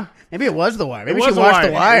 huh? Maybe it was The Wire. Maybe It she was The watched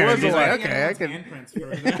The Wire. Wire. It was and The she's like, Wire. okay, I can.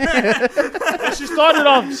 Handprints for She started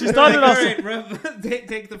off. She started off.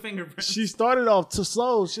 Take the fingerprints. She started off too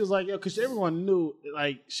slow. She was like, yo, because everyone knew,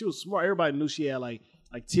 like, she was smart. Everybody knew she had like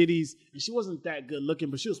titties, and she wasn't that good looking,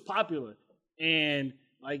 but she was popular. And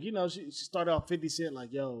like, you know, she started off 50 Cent,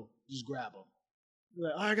 like, yo, just grab them.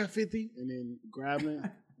 Like, oh, I got 50, and then grab it.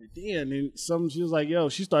 And then she was like, yo,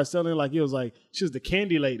 she started selling it like it was like she was the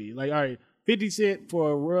candy lady. Like, all right, 50 cents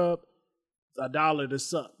for a rub, $1 to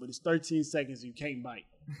suck, but it's 13 seconds, you can't bite.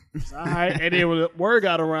 So, all right, and then when the word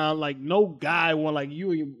got around, like no guy want like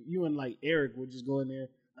you and like Eric would just go in there,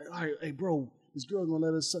 like, all right, hey bro, this girl gonna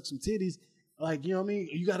let us suck some titties. Like, you know what I mean?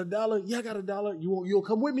 You got $1? Yeah, I got $1. You'll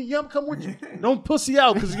come with me? Yeah, I'm come with you. Don't pussy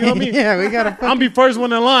out, because you know what I mean? Yeah, we gotta. I'm be first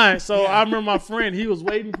one in line. So I remember my friend, he was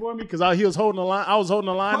waiting for me because he was holding the line. I was holding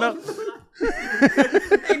the line up.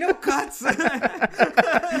 Ain't no cuts.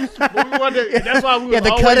 But we wanted, that's why we Yeah, was the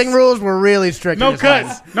always, cutting rules were really strict. No in this cuts.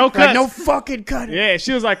 line. No Like, cuts. no fucking cutting. Yeah,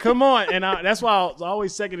 she was like, come on. And that's why I was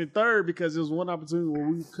always second and third, because there was one opportunity where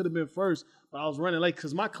we could have been first, but I was running late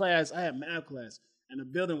because my class, I had math class. And the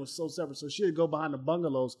building was so separate. So she would go behind the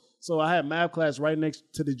bungalows. So I had math class right next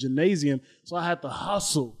to the gymnasium. So I had to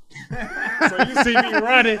hustle. So you see me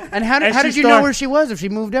running. And how did you know where she was if she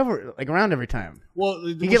moved over, like around every time? Well,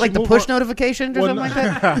 You get like the push notifications or something like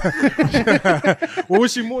that? Well, when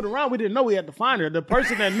she moved around, we didn't know we had to find her. The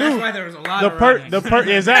person that knew. That's why there was a lot of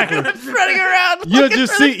running. Exactly. Running around You'll looking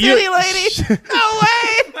just for the see- titty lady. No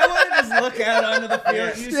way. I want to just look out onto the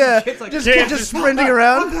field. You Yeah, see kids like, just kids just sprinting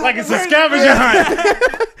around. Like it's a scavenger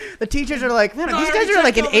hunt. The teachers are like, man, No, these I guys already are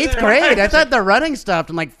like in checked over 8th there. grade. I thought the running stopped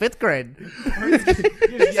in like 5th grade. you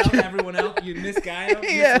just yell at everyone else. You misguide them. You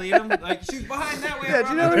Yeah. mislead them. Like, she's behind that way. Yeah, I'm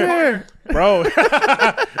she's around over the corner. here. Bro,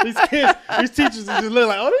 these teachers just look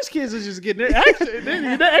like, oh, these kids are just getting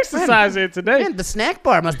they're exercising today. Man, the snack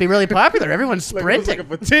bar must be really popular. Everyone's Like, sprinting.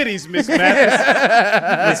 looking for titties, Miss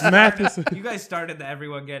Mathis. Miss Mathis. You guys started the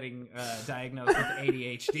everyone getting diagnosed with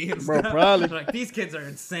ADHD and Bro, stuff. probably. Like, these kids are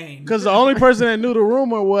insane. Because the only person that knew the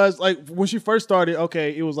rumor was, like, when she first started,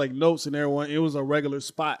 okay, it was like notes and everyone, it was a regular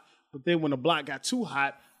spot. But then when the block got too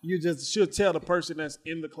hot, she'll tell the person that's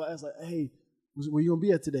in the class, like, hey, where you gonna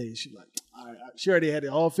be at today? And she's like, all right, she already had it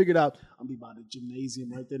all figured out. I'm gonna be by the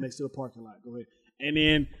gymnasium right there next to the parking lot. Go ahead. And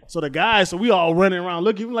then, so the guys, so we all running around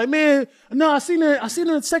looking, like, man, no, I seen her in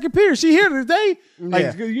the second period. She here today. Like,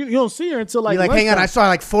 Yeah. you don't see her until like, You're like, hang on, I lunchtime. saw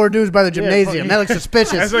like 4 dudes by the gymnasium. fucking- That looks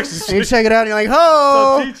suspicious. That looks And suspicious. you check it out, and you're like,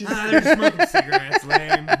 oh. So teachers- They're smoking cigarettes,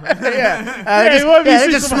 lame. They're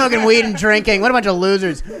just smoking weed and drinking. What a bunch of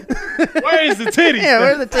losers. where is the titties? Yeah,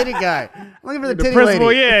 where's the titty guy? I'm looking for the The titty principal,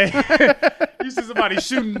 lady. yeah. You see somebody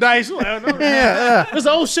shooting dice. Like, oh, no, Yeah. It's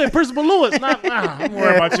oh shit, Principal Lewis. I'm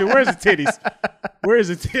worried about you. Where's the titties? Where's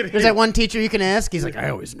the titties? There's that one teacher you can ask. He's like, I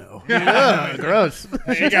always know. Ugh, gross.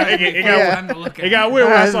 It got weird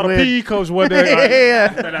when I That's saw the weird. PE coach one day.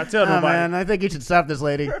 Yeah. But I tell Oh, nobody. man, I think you should stop this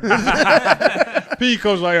lady. We're PE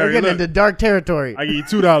coach like, all right, getting look, into dark territory. I give you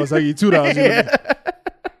 $2. I give you $2. Yeah.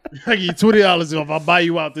 I give you $20 if I buy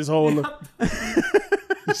you out this whole.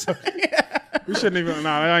 We shouldn't even.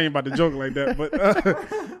 Nah, I ain't about to joke like that. But,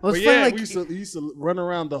 Well, but it's yeah, fun, like, we used to run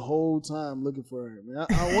around the whole time looking for her. Man,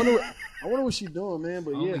 I wonder what she's doing, man.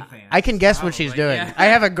 But yeah, OnlyFans, I can guess what she's probably, doing. yeah. I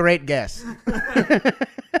have a great guess.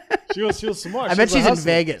 she was smart. I bet She was a she's in hustler.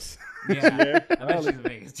 Vegas. Yeah, I bet she's in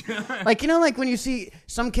Vegas too. Like, you know, like when you see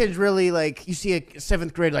some kids really, like, you see a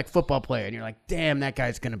 7th grade, like, football player, and you're like, damn, that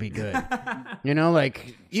guy's going to be good. You know,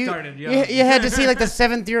 like, you Started young. you had to see, like, the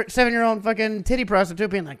 7-year-old fucking titty prostitute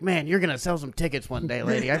being like, man, you're going to sell some tickets one day,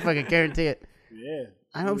 lady. I fucking guarantee it. Yeah.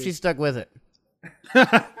 I hope she stuck with it.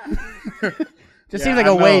 Just Yeah, seems like I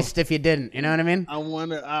a know. waste if you didn't. You know what I mean? I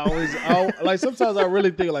wonder. Like sometimes I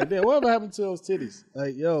really think like, damn, whatever happened to those titties?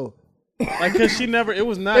 Like, yo, like, cause she never. It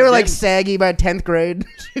was not. They were like them- saggy by 10th grade.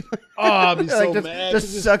 oh, I'd be so like mad.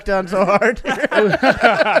 just sucked on so hard.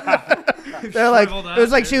 They're like, Shriveled it was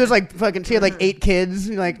up. like she was like fucking. She had like 8 kids.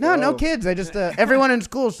 And you're like, no Whoa. kids. I just everyone in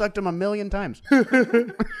school sucked them 1,000,000 times. I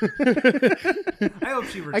hope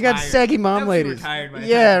she retired. I got saggy I mom hope she ladies. retired by the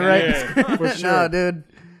Yeah, time right. Yeah, for sure. No, dude,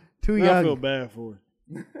 too I feel young. bad for her.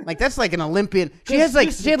 Like that's like an Olympian. She had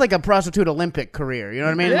like a prostitute Olympic career. You know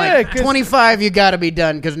what I mean? Yeah, like 'cause- 25, you got to be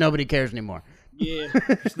done because nobody cares anymore. Yeah,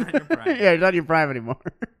 It's not your pride. Yeah, it's not your prime anymore.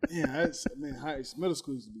 yeah. Middle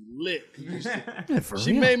school used to be lit. For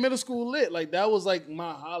She real. made middle school lit. Like that was like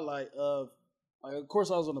my highlight of. Like, of course,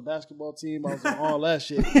 I was on the basketball team. I was on all that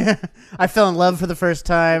shit. I fell in love for the first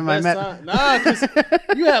time. I Best met. time. Nah, because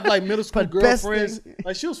you have like middle school But best girlfriends. thing-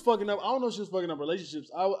 Like she was fucking up. I don't know if she was fucking up relationships.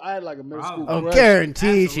 I had like a middle school. Oh, crush.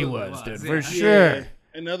 guarantee she Absolutely was, dude, was, for yeah. sure. Yeah.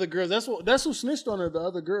 And the other girls. That's who snitched on her. The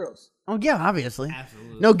other girls. Oh yeah, obviously.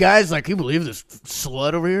 Absolutely. No guys like, you believe this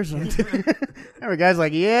slut over here? There were guys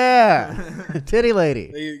like, yeah, titty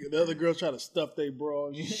lady. The other girls try to stuff their bra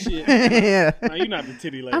and shit. Yeah. Nah, you're not the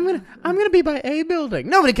titty lady. I'm gonna be by A building.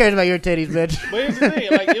 Nobody cares about your titties, bitch. But here's the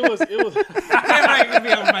thing. Like it was. I'm not gonna be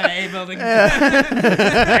over by the A building.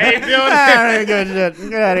 Hey, Bill. Ah, very good shit.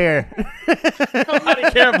 Get out of here. Nobody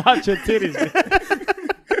care about your titties. Man.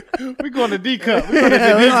 We going to D cup. We going to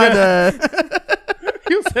Yeah, we D want cup. to-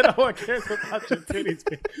 You said I want cares about your titties.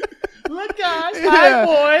 Man. Look, guys. Yeah. Hi,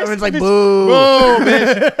 boys. Everyone's like, boo. Boo,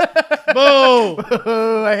 bitch. Boo.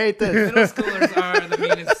 Boo, I hate this. Middle schoolers are the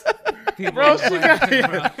meanest people. Bro, on the she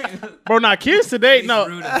planet, got- bro. Bro, now kids today, He's no.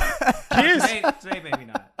 rude. Kids. Today, maybe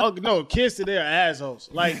not. Oh no, kids today are assholes.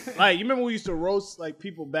 Like you remember we used to roast like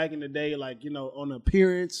people back in the day, like, you know, on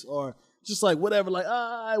appearance or just like whatever, like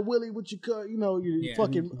Willie, what you cut, you know, you Yeah.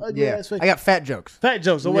 fucking ugly Yeah, ass face. I got fat jokes. fat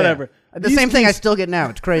jokes or whatever. Yeah. The These same thing I kids- still get now.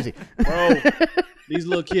 It's crazy. bro. These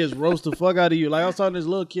little kids roast the fuck out of you. Like I was talking to this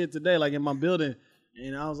little kid today, like in my building,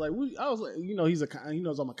 and I was like, you know, he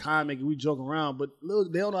knows I'm a comic and we joke around, but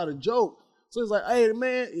look, they don't know how to joke. So he's like, hey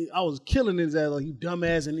man, I was killing his ass, like, you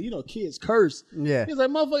dumbass, and you know, kids curse. Yeah. He's like,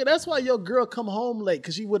 motherfucker, that's why your girl come home late,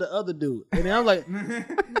 cause she with the other dude. And then I'm like,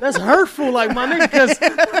 that's hurtful, like my nigga, cause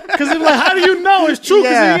it's like, how do you know it's true?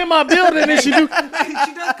 Cause Yeah. he in my building and she do,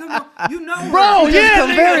 She does come on. You know her. bro, She does yeah, come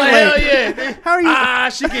nigga, very like, late. hell yeah. How are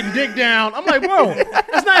you? She can dick down. I'm like, bro,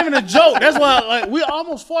 that's not even a joke. That's why, like, we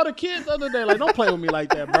almost fought a kid the other day. Like, don't play with me like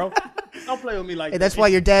that, bro. Don't play with me like Hey, that. that's why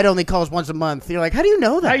your dad only calls once a month. You're like, how do you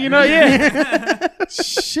know that? How you know, yeah.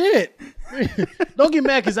 Shit. Don't get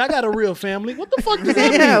mad because I got a real family. What the fuck does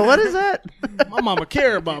that Yeah, mean? what is that? My mama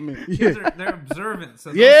care about me. Kids are, they're observant.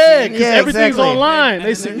 So they'll Yeah, see because Yeah, everything's exactly. online. and They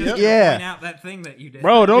then see, they're just yep. gonna Yeah. point out that thing that you did.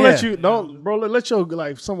 Bro, don't let Yeah. you let your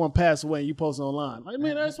like someone pass away and you post it online. Like,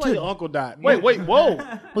 man, that's why your uncle died. Wait, whoa.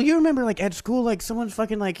 Well, you remember like at school, like someone's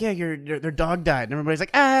fucking like, yeah, their dog died, and everybody's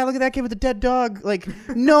like, look at that kid with the dead dog. Like,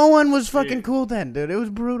 no one was fucking cool then, dude. It was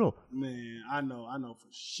brutal. Man, I know for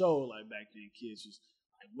sure. Like back then, kids was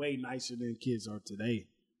like way nicer than kids are today.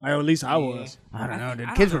 Like, or at least I was. I don't know, dude.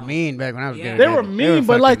 I Kids don't were know. mean back when I was Yeah. good. They dude. were mean,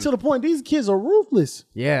 but like to fucking- the point, these kids are ruthless.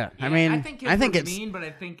 yeah. I mean, I think kids were it's mean, but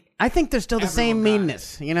I think they're still the same everyone got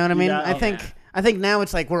meanness. You know what I mean? Yeah, I think now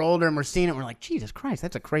it's like we're older and we're seeing it. And we're like, Jesus Christ,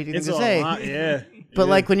 that's a crazy It's thing a to say. lot, yeah. But Yeah.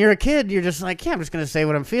 like when you're a kid, you're just like, yeah, I'm just gonna say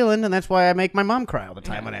what I'm feeling, and that's why I make my mom cry all the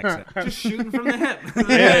time on exit. just shooting from the hip.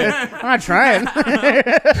 Yeah. I'm not trying.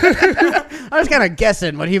 I'm just kind of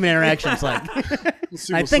guessing what human interaction's like.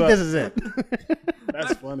 See I what's think up. this is it.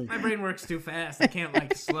 That's funny. My brain works too fast. I can't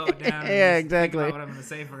like slow it down. And Yeah, just think exactly. about what I'm gonna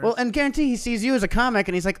say first. Well, and guarantee he sees you as a comic,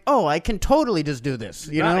 and he's like, oh, I can totally just do this.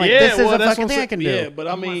 You know, like yeah, this is well, a that's fucking what thing I'm I can saying. do. Yeah, but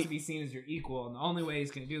I he wants mean, to be seen as your equal, and the only way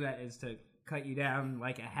he's gonna do that is to cut you down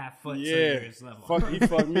like a half foot so yeah, you're his level. he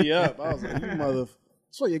fucked me up. I was like, you mother.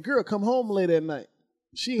 So your girl come home late at night.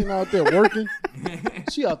 She ain't out there working.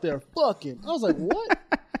 She out there fucking. I was like, what?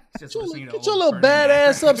 Just Get listening to your old little Ferdinand.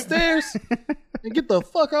 badass upstairs and get the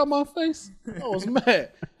fuck out my face. I was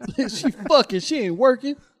mad. She fucking. She ain't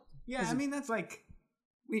working. Yeah, I mean that's like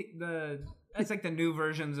the That's like the new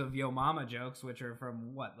versions of Yo Mama jokes, which are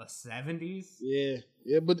from what, the 70s?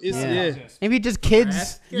 Yeah, but it's Maybe just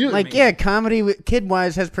kids, comedy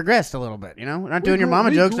kid-wise has progressed a little bit, you know? We're not doing your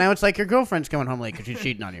mama jokes now. It's like your girlfriend's coming home late because she's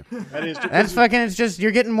cheating on you. That is true. That's fucking, it's just,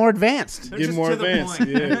 you're getting more advanced. Getting more advanced. To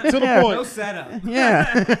the point. Yeah. To the Yeah. point. No setup.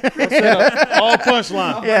 Yeah. All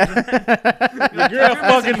punchline. Yeah. Your girl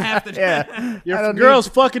fucking. Half the time. Yeah. Your girl's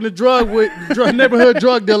fucking the neighborhood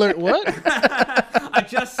drug dealer. What? I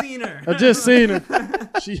just seen her. I just seen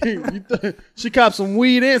her. She copped some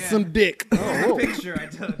weed and some dick. Oh, picture I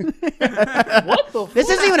took. What the? This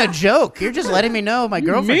isn't even a joke. You're just letting me know my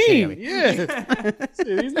girlfriend's cheating on Mean? me. Yeah.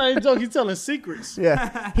 Shit, he's not even joking. He's telling secrets.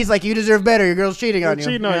 Yeah. He's like, you deserve better. Your girl's cheating on you.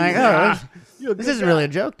 Cheating You're on like, you. oh, You're a this good isn't guy. really a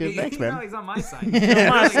joke, dude. Thanks, You know man. he's on my side.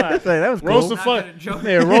 My side. That was Roast cool. the Not fuck. gonna joke.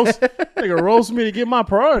 Yeah, nigga roast me to get my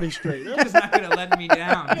priorities straight. You're just not gonna let me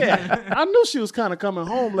down. Yeah, I knew she was kind of coming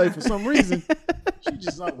home late for some reason. She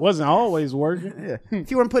just wasn't always working. Yeah.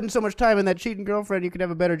 If you weren't putting so much time in that cheating girlfriend, you could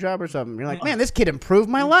have a better job or something. You're like, man, this kid improved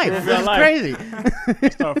my life. Improved This my is life. crazy.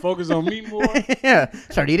 Start focusing on me more. Yeah.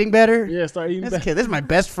 Start eating better. Yeah, start eating This better. kid, this is my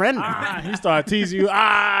best friend now. He started teasing you.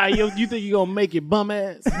 You think you gonna make it, bum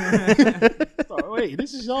ass? Wait,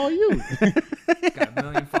 this is all you. Got 1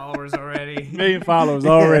 million followers already. Million followers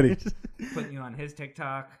already. Putting you on his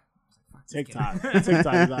TikTok. TikTok is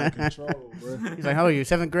out of control, bro. He's like, how are you?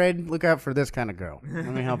 7th grade? Look out for this kind of girl. Let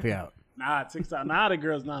me help you out. Nah, TikTok. Nah, the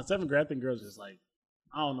girls. Nah, 7th grade. I think girls just like,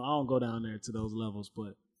 I don't know. I don't go down there to those levels,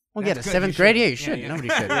 but Well, yeah, to That's good. 7th You grade? should. Yeah, you should. Yeah. Nobody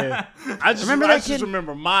should. yeah. I just Remember I that just kid?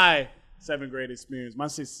 remember my 7th grade experience, my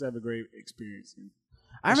 6th, 7th grade experience.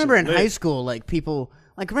 I remember in lit. high school, like people,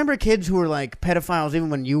 like remember kids who were like pedophiles even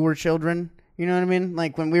when you were children? You know what I mean?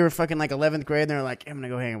 Like when we were fucking like 11th grade, and they're like, I'm gonna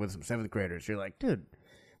go hang out with some 7th graders. You're like, dude,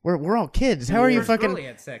 we're all kids. How are you Where's fucking? Girly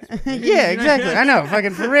at sex? Yeah, exactly. I know,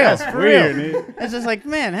 fucking for real. That's for weird, real. nigga. It's just like,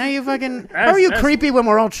 man, how you fucking? How That's- are you that's- creepy when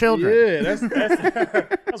we're all children? Yeah,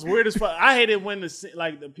 that's weird as fuck. I hated when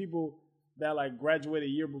the people that like graduated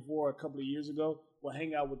a year before, a couple of years ago, will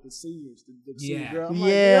hang out with the seniors, the senior Yeah. girl. I'm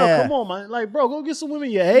like, Yeah. yo, come on, man. Like, bro, go get some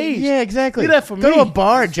women your age. Yeah, exactly. Do that for Go me. to a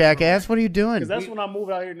bar, jackass. What are you doing? Because that's when I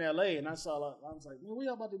moved out here in LA, and I saw, like, I was like, man, what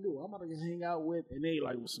y'all about to do? I'm about to hang out with, and they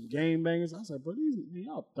like with some game bangers. I was like, bro,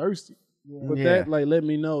 y'all thirsty. But Yeah. that like let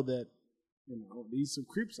me know that these some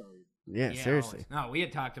creeps out here. Yeah, seriously. always. No, we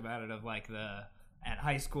had talked about it of like at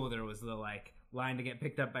high school there was the like line to get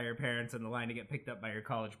picked up by your parents and the line to get picked up by your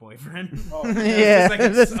college boyfriend. Oh, Yeah. It's like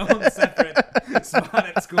its own separate spot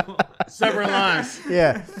at school. several lines.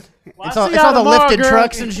 Yeah. Well, It's I all, see it's y'all all the tomorrow, lifted girl.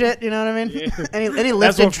 trucks and shit. You know what I mean? Yeah. Any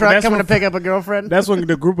lifted what- truck that's coming what- to pick up a girlfriend? That's when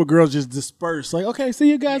the group of girls just disperse. Like, okay, see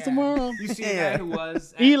you guys Yeah. tomorrow. You see a Yeah. guy who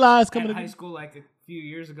was at, Eli's at coming to- high school like a few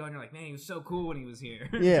years ago, and you're like, man, he was so cool when he was here.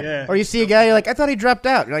 Yeah. Yeah. Or you see a guy, you're like, I thought he dropped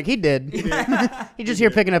out. You're like, he did. He's just here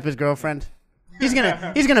picking up his girlfriend. He's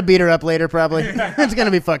gonna beat her up later, probably. It's gonna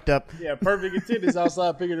be fucked up. Yeah, perfect attendance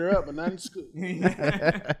outside picking her up, but not in school.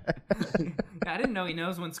 I didn't know he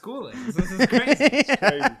knows when school is. This is crazy.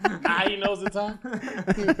 Crazy. He knows the time.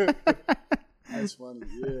 That's funny.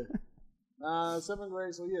 Yeah. 7th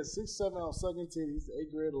grade. So yeah, 6, 7. I was sucking titties.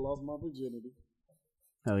 8th grade, I lost my virginity.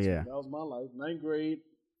 Oh yeah. That was my life. 9th grade,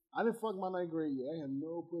 I didn't fuck my 9th grade year. I had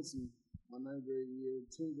no pussy my 9th grade year.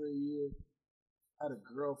 10th grade year, I had a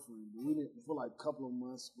girlfriend. But we didn't for like a couple of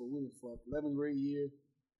months, but we didn't fuck. 11th grade year,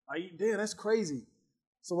 damn, that's crazy.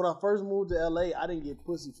 So when I first moved to LA, I didn't get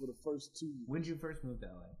pussy for the first 2 years. When did you first move to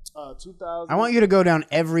LA? 2000. I want you to go down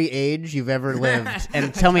every age you've ever lived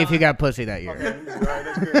and tell me if you got pussy that year. Okay, all right,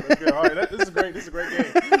 that's good. That's good. All right, this is great. This is a great game.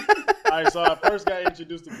 All right, so I first got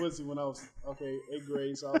introduced to pussy when I was 8th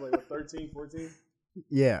grade. So I was like 13, 14.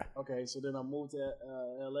 Yeah. Okay, so then I moved to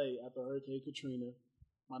LA after Hurricane Katrina.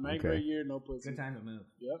 My 9th Okay. grade year, no pussy. Good time to move.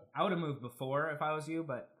 Yep. I would have moved before if I was you,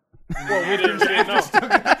 but Well, we didn't know. we didn't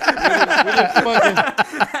fucking.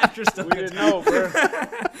 after still We didn't know, bro.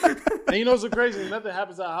 And you know what's so crazy? Nothing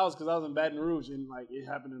happens at our house because I was in Baton Rouge and like it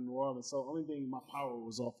happened in New Orleans. So only thing, my power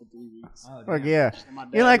was off for 3 weeks. Oh, Fuck damn. yeah. And my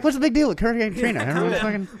dad You're like, was- what's the big deal with Hurricane Katrina? Everyone's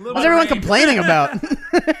fucking, Little what's everyone rain. complaining about?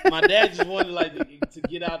 my dad just wanted like to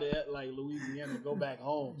get out of like Louisiana and go back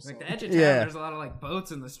home. So, Like the edge of town, Yeah. there's a lot of like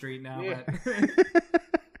boats in the street now. Yeah. But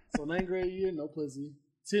so 9th grade year, no pussy.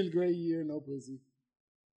 10th grade year, no pussy.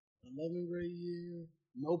 11th grade year,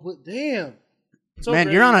 no pussy. Damn. So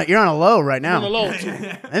Man, you're on a low right I'm on now. the low too.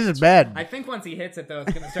 This is bad. I think once he hits it, though,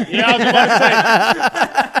 it's gonna start. Yeah, I was about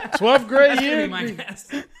to say. 12th grade That's gonna year. be my guess.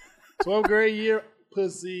 12th grade year,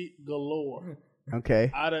 pussy galore.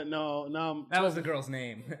 Okay. I don't know. No, That was the girl's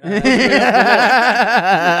name.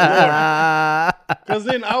 because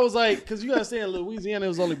then I was like, because you gotta say in Louisiana it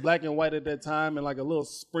was only black and white at that time, and like a little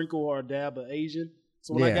sprinkle or a dab of Asian.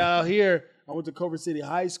 So when I Yeah. got out here, I went to Culver City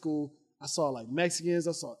High School. I saw like Mexicans,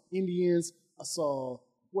 I saw Indians, I saw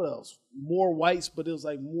what else? More whites, but it was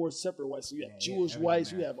like more separate whites. So you have Jewish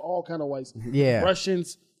whites, you have all kind of whites, Yeah.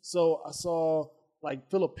 Russians. So I saw like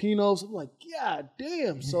Filipinos. I'm like, God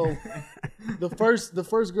damn. So the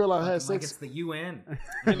first girl I had Like it's sex. the UN.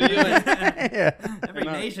 Yeah. Every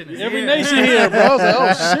nation is Every here. nation here, bro. I was like,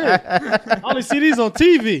 oh shit. I only see these on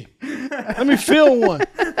TV. Let me film one.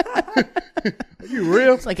 Are you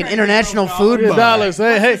real? It's like an international food bar. Dollars.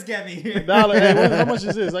 Hey, hey. Just get me here. Dollar. Hey, how much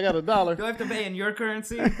is this? I got $1. Do I have to pay in your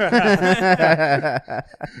currency?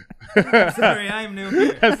 Sorry, I'm new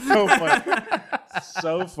here. That's so funny.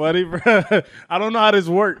 So funny, bro. I don't know how this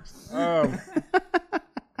works.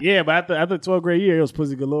 Yeah, but after 12th grade year, it was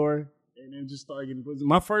pussy galore, and then just started getting pussy.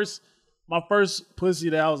 My first pussy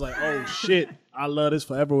that I was like, oh shit, I love this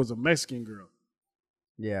forever was a Mexican girl.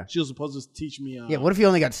 Yeah. She was supposed to teach me. Yeah, what if you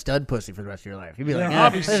only got stud pussy for the rest of your life? You'd be like,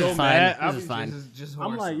 I'll be this so is fine. mad. This I'll is be fine. This is just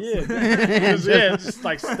I'm horses. like, yeah, just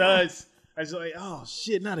like studs. I was like, oh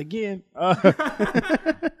shit, not again.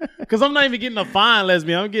 Because I'm not even getting a fine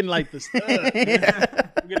lesbian. I'm getting like the stud.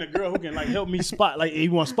 I'm getting a girl who can like help me spot. Like, hey,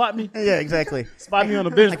 you want to spot me? Yeah, exactly. Spot me on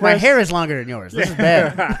the bench Like, my press. hair is longer than yours. This is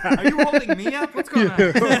bad. Are you holding me up? What's going on?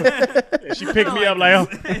 And she picked me up like, oh.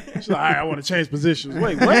 She's like, all right, I want to change positions.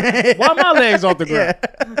 Wait, what? Why are my legs off the ground?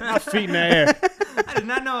 My feet in the air. I did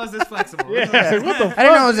not know I was this flexible. Yeah, I was like, what the fuck? I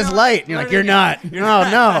didn't know it was this light. You're like, you're not. No,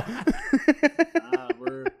 no.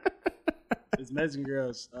 Bro. This Mexican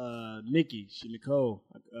girl's Nikki. Nicole.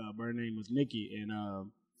 Her name was Nikki,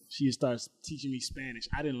 and she starts teaching me Spanish.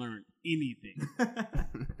 I didn't learn anything.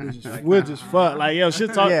 We're just fuck. Like, yo, she'll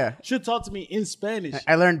talk. Yeah. She'll talk to me in Spanish.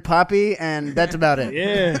 I learned poppy, and that's about it.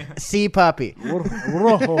 Yeah. See poppy.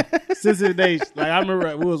 Rojo. Since the days, like I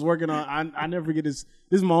remember we was working on. I never forget this.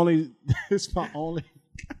 This is my only. This is my only.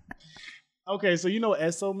 Okay, so you know what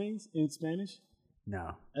eso means in Spanish?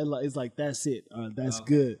 No. It's like that's it. That's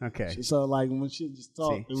good. Okay. So like when she just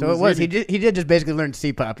talked, See. So it was. He did just basically learn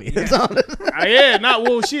see poppy. That's all. Yeah, not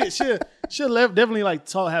well. She'll definitely like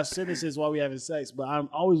have sentences while we having sex, but I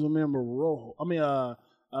always remember rojo. I mean,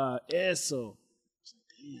 eso.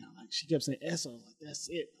 Damn, like she kept saying eso. I was like, that's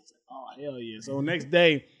it. I was like, oh hell yeah. So next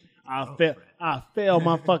day, I failed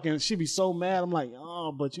my fucking. She'd be so mad. I'm like,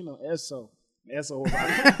 oh, but you know, eso. Eso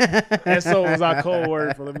was our code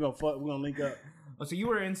word for we're gonna link up. Oh, so you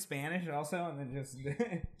were in Spanish also, and then just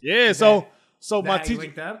Yeah, so my that you teacher,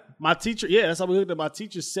 linked up? my teacher, yeah, that's how we hooked up. My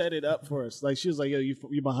teacher set it up for us. Like she was like, "Yo,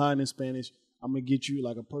 you're behind in Spanish. I'm gonna get you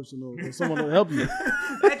like a personal, someone to help you."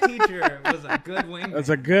 That teacher was a good wingman. That's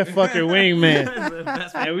a good fucking wingman. That's the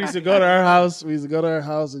best And we used to go to her house. We used to go to her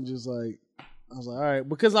house and just like, I was like, all right,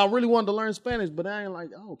 because I really wanted to learn Spanish, but I ain't like,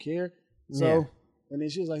 I don't care. So. Yeah. And then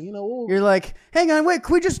she was like, you know, we'll, You're like, hang on, wait,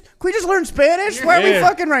 can we just learn Spanish? Why are we Yeah.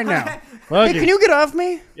 fucking right now? fuck Hey, it. can you get off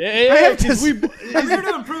me? Yeah, I have to 'cause we, I'm here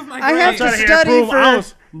to improve my I have grades. to study for. I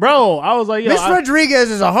was like, yo, Miss Rodriguez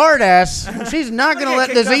is a hard ass. She's not gonna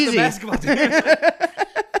let this easy.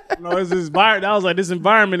 no, it's this environment. I was like, this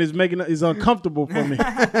environment is uncomfortable for me.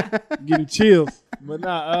 Getting chills. But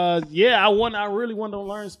nah, yeah, I really wanted to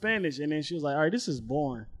learn Spanish. And then she was like, all right, this is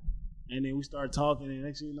boring. And then we started talking, and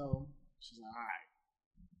next thing you know, she's like, all right.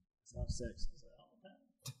 Have sex.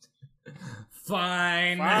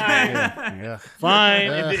 Fine. Yeah.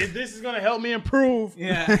 Fine. If this is gonna help me improve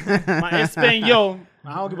Yeah. my Espanol,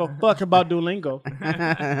 I don't give a fuck about Duolingo.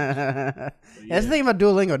 That's the thing about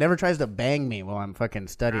Duolingo. It never tries to bang me while I'm fucking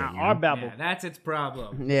studying. you Our know? Babel. Yeah, that's its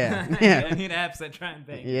problem. Yeah. I Yeah. need apps that try and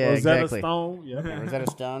bang. Yeah, Rosetta exactly. Stone. Yeah. Rosetta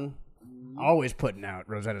Stone. Always putting out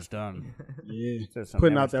Rosetta Stone. Yeah. There's some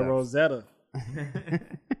Putting damn out that stuff. Rosetta.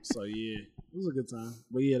 So yeah, it was a good time.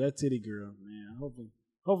 But yeah, that titty girl, man.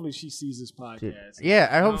 Hopefully she sees this podcast. Yeah,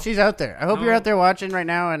 I hope she's out there. I hope you're out there watching right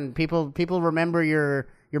now, and people remember your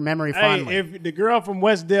memory Hey, fondly. if the girl from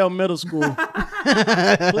Westdale Middle School,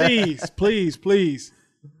 please.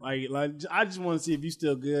 Like, I just want to see if you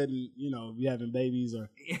still good and you know if you having babies or.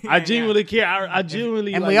 I genuinely care. I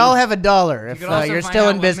genuinely. and like, we all have $1 if You could also you're find still out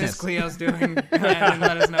in what business. Miss Cleo's doing. And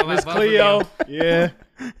let us know about Miss both of Cleo, you. yeah,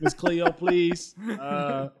 Miss Cleo, please.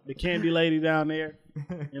 The candy lady down there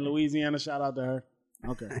in Louisiana. Shout out to her.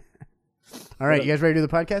 Okay. All right, you guys ready to do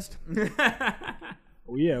the podcast?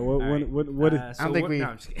 Well, yeah. What I don't think we- No,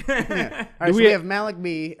 I'm just kidding. All right, so we have Malik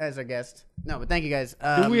B as our guest. No, but thank you guys.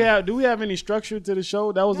 do we have any structure to the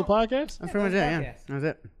show? That was the podcast. That's pretty much it. Yeah, podcast. that was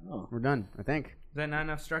it. Oh. We're done. I think. Is that not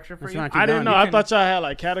enough structure for Let's you? not keep I didn't going. know. You I thought y'all had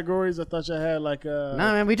like categories. I thought y'all had like No,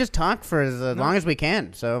 man, we just talk for as long as we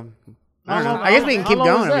can. So I don't How know. long- I guess we can how keep long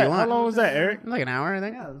going was if we that? want. How long was that, Eric? Like an hour, I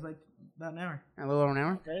think. Yeah, it was like about an hour. A little over an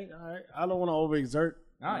hour. Okay, all right. I don't want to overexert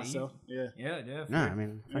Oh, myself. Yeah. Yeah. No, I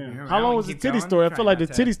mean, Remember How long was the keep titty going? story? I Try feel like not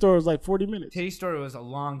the to- titty story was like 40 minutes. Titty story was a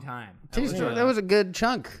long time. titty was, story, that was a good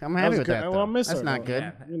chunk. I'm happy with that. Well, I though. miss That's her, not though. good.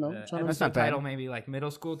 Yeah, You know, trying to- That's episode not bad. title maybe like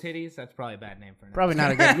middle school titties. That's probably a bad name for an Probably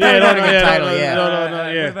not a good. Yeah, not a no, good yeah, title. no, Yeah.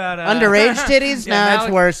 no, yeah. What about, Underage titties? Nah,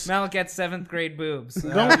 it's worse. Malik gets 7th grade boobs.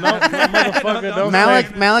 Don't, motherfucker, don't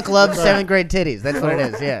Malik loves 7th grade titties. That's what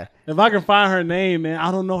it is. Yeah. If I can find her name, man,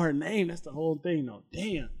 I don't know her name. That's the whole thing, though.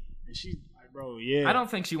 Damn. And she's like, bro, yeah. I don't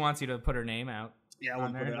think she wants you to put her name out. Yeah, I on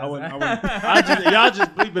wouldn't put there, it. I wouldn't. does that? Y'all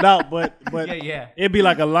just bleep it out, but Yeah. it'd be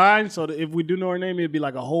like a line. So that if we do know her name, it'd be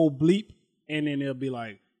like a whole bleep, and then it'll be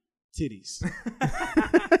like titties.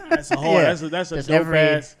 That's a whole. Yeah. That's a Just dope every-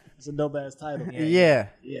 ass. It's a dope ass title. Yeah.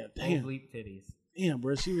 Yeah. Full Damn. bleep titties. Damn,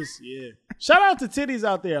 bro. She was. Yeah. Shout out to titties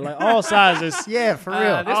out there, like all sizes. Yeah, for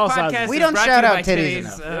real. This All podcast sizes. We is don't brought shout to you out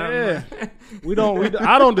by titties Yeah.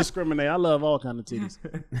 I don't discriminate. I love all kind of titties.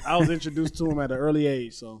 I was introduced to them at an early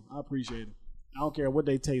age, so I appreciate it. I don't care what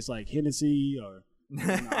they taste like, Hennessy or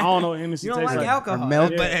I don't know what Hennessy You don't tastes like like. alcohol,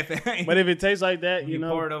 milk? but if, But if it tastes like that, you you know,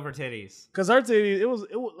 pour it over titties. because her titties, it was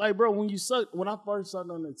like, bro, when I first sucked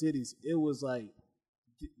on the titties, it was like,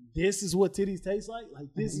 this is what titties taste like. Like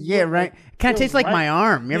this. Is Yeah, what, right. like, Kind of it tastes was like my right.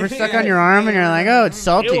 arm. You ever suck Yeah, on your arm and you're like, oh, it's It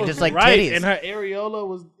salty, was just like right. titties. And her areola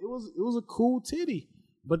was a cool titty.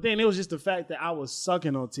 But then it was just the fact that I was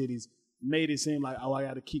sucking on titties made it seem like, oh, I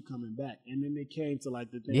got to keep coming back. And then it came to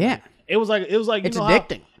like the thing. Yeah. It was like you It's know how-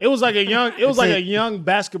 addicting. it was like a a young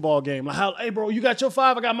basketball game. Like how, hey bro, you got your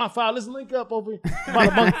 5, I got my 5. Let's link up over here.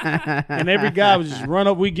 Bada bung. And every guy would just run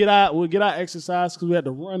up. We'd get out exercise because we had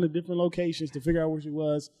to run to different locations to figure out where she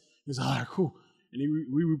was. It's all right, cool. And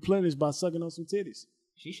we replenished by sucking on some titties.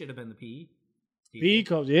 She should have been the PE. PE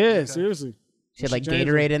coach, yeah, seriously. She had like changed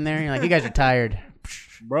Gatorade in there. You're like, you guys are tired.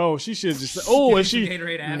 Bro, she should just oh, if she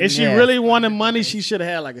Gatorade after. if she Yeah. really wanted money, she should have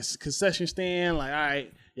had like a concession stand. Like, all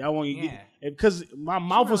right, y'all want you Yeah. because my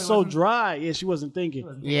mouth was really so wasn't- dry. Yeah, she wasn't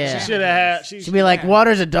thinking. Yeah. She should have had. She'd be like,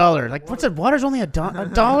 water's $1. Like, what's it? Water's only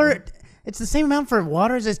 $1? $1? It's the same amount for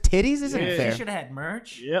waters as titties? Isn't Yeah. it She fair? should have had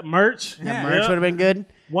merch. Yep, merch. Yeah. Merch would have been good.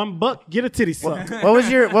 $1, get a titty suck. What was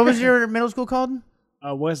your middle school called?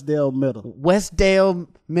 Westdale Middle. Westdale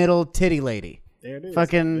Middle Titty Lady. There it is.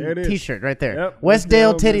 Fucking There it is. T-shirt right there. Yep,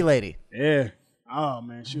 Westdale Westdale Titty Middle. Lady. Yeah. Oh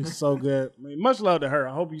man, she was so good. I mean, much love to her.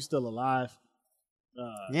 I hope you're still alive.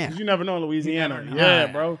 Yeah. 'Cause you never know in Louisiana. never know. Yeah,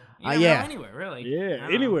 Nah. bro. You never yeah. know anywhere, really. Yeah, I don't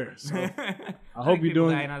know. anywhere. So, I hope think you're people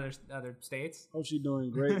doing- die in other states. hope she's doing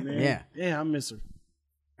great, man. Yeah. Yeah, I miss her.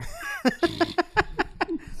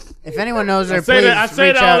 If anyone knows her, I say please that. I say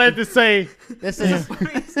reach that all out. that to say, This is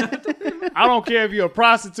I don't care if you're a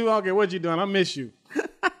prostitute. I don't care what you're doing. I miss you.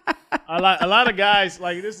 A lot of guys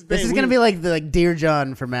like this. this is gonna be like the Dear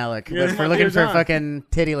John for Malik, Yeah, but for Dear looking for a John. fucking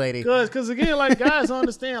titty lady. because again, like guys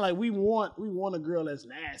understand. Like we want a girl that's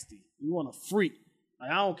nasty. We want a freak.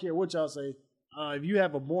 Like I don't care what y'all say. If you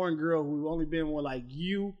have a boring girl who only been with like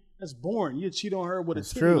you, that's boring. You cheat on her with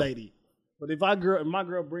That's a titty true. lady. But if my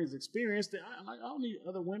girl brings experience, then I don't need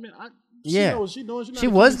other women. She Yeah. knows what she doing. She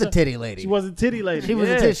was the titty lady. She was a titty lady. She was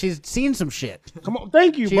yeah. a titty. She's seen some shit. Come on,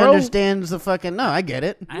 thank you, She bro. understands the fucking. No, I get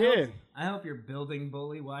it. Yeah. I hope your building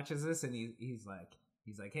bully watches this and he's like,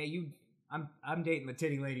 hey, I'm dating the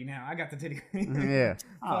titty lady now. I got the titty lady. Yeah.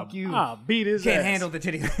 Fuck you. I'll beat his Can't ass. handle the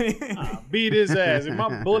titty lady. I'll beat his ass. If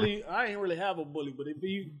my bully, I ain't really have a bully, but if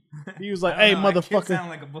he was like, I hey, don't know, that kid motherfucker. sound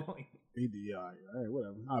like a bully. He did, yeah, all right,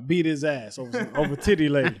 whatever. I'll beat his ass over titty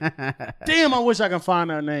lady. Damn, I wish I could find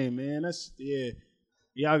her name, man. That's, yeah.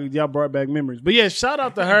 Y'all brought back memories. But yeah, shout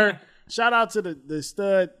out to her. Shout out to the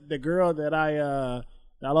stud, the girl that I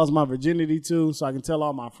lost my virginity to, so I can tell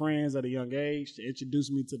all my friends at a young age to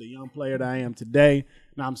introduce me to the young player that I am today.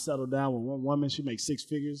 Now I'm settled down with one woman. She makes 6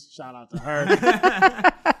 figures. Shout out to her.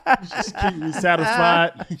 Just keep me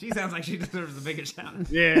satisfied. She sounds like she deserves the biggest shout.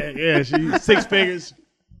 Yeah, she's 6 figures.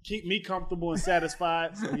 Keep me comfortable and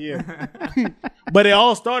satisfied. So yeah. But it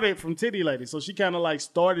all started from Titty Lady. So she kind of like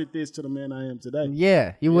started this to the man I am today.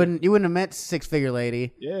 Yeah, you wouldn't have met Six Figure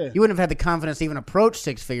Lady. Yeah. You wouldn't have had the confidence to even approach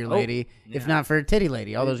Six Figure Lady if not for Titty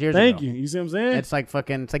Lady all those years ago. Thank you. You see what I'm saying? It's like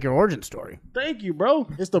fucking. It's like your origin story. Thank you, bro.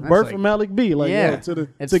 It's the birth like- of Malik B. Like, yeah, yo, to get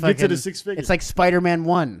It's to fucking- the 6 figures. It's like Spider-Man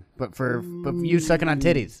 1, but for you sucking on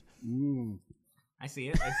titties. I see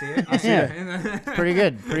it. Yeah. Pretty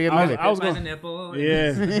good. Pretty good movie. I was By the gonna- nipple.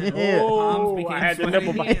 yeah. Palms Oh, became I had the sweaty.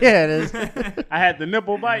 nipple bite. Yeah, it is. I had the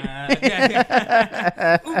nipple bite.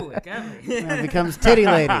 Yeah. Ooh, it got me. It becomes Titty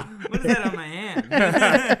Lady. What is that on my hand?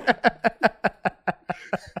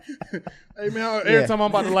 Hey, man, every time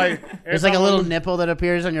I'm about to like... There's like a little nipple that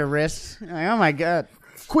appears on your wrist. Like, oh my god.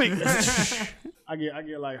 Quick. I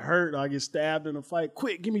get like hurt or I get stabbed in a fight.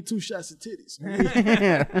 Quick, give me 2 shots of titties.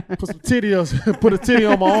 Put some titties, put a titty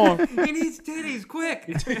on my arm. He needs titties, quick.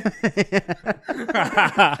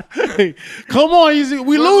 Come on,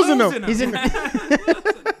 we losing them. He's in.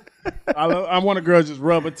 I want a girl just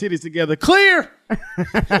rub her titties together. Clear.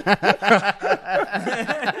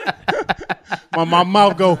 my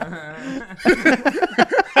mouth go.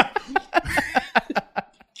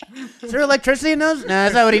 Is there electricity in those? No,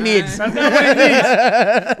 that's not what he needs. That's not what he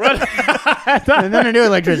needs. Nothing to do with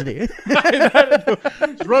electricity. Just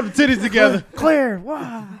rub the titties together. Clear.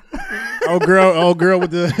 Wow. Old girl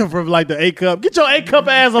with the from like the A cup. Get your A cup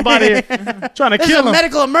ass up out of here. Trying to This is kill a him.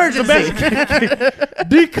 medical emergency.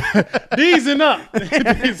 D's up.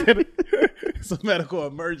 It's a medical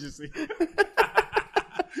emergency.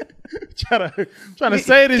 Trying to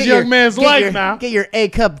save this young man's life now. Get your A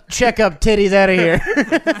cup checkup titties out of here.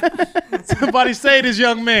 Somebody save this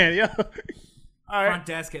young man. Yo. All right. Front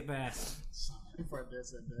desk at best. Front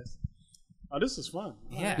desk at best. Oh, this is fun.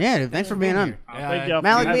 Yeah. Yeah, dude. Thanks for being on. Thank y'all for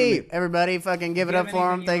Malik having B. me. Everybody, fucking give it Do you up have for him.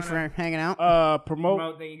 anything you Thanks wanna- for hanging out.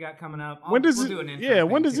 Promote that you got coming up. When does we'll it? do an intro Yeah, thing,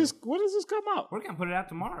 when does too. this? When does this come out? We're gonna put it out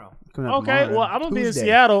tomorrow. Coming up Okay, tomorrow. well, I'm gonna be in Tuesday.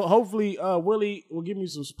 Seattle. Hopefully, Willie will give me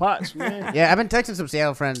some spots, man. Yeah, I've been texting some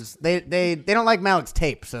Seattle friends. They don't like Malik's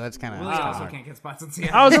tape, so that's kind of. Willie also can't get spots in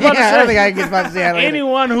Seattle. I was about to I don't say, think I can get spots in Seattle. either.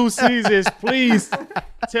 anyone who sees this, please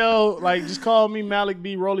just call me Malik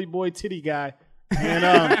B. Rolly Boy Titty Guy,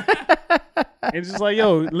 and and just like,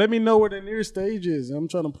 yo, let me know where the nearest stage is. I'm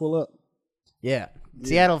trying to pull up. Yeah.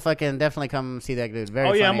 Seattle, fucking definitely come see that dude. Very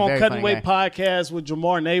Oh yeah, funny, I'm on very Cut funny and Weight guy. Podcast with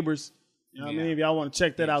Jamar Neighbors. You know what I Yeah. mean? If y'all want to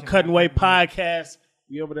check that out, check Cut and out Weight Cut and Podcast.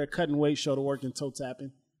 We over there, Cut and Weight, show to work and toe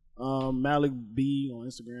tapping. Malik B on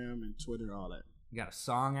Instagram and Twitter, all that. You got a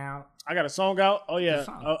song out. I got a song out. Oh yeah, Good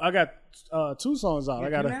song. I got 2 songs out. You I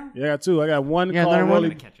got got two now? I got 2. I got one Yeah, called another one? I'm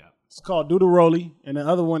Rolly. gonna catch up. It's called Do the Rolly, and the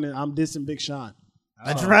other one is I'm dissing Big Sean.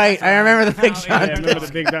 That's right. I remember the Big Oh, Sean. Yeah, remember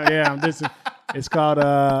the big? Yeah, I'm dissing. It's called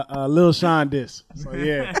Lil Sean diss. So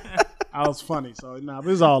yeah, I was funny. So but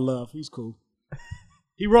it's all love. He's cool.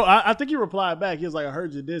 He wrote. I think he replied back. He was like, "I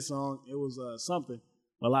heard your diss song. It was something."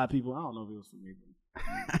 A lot of people. I don't know if it was for me. But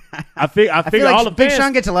I figure I feel like all the Big fans.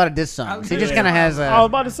 Sean gets a lot of diss songs. He just Yeah. kind of has I was a.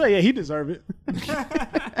 about to say, yeah, he deserved it.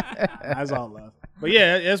 That's all love. But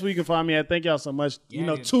yeah, that's where you can find me at. Thank y'all so much. Yeah, you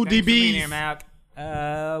know, dude. 2 Thanks for being DBs. here, Malik.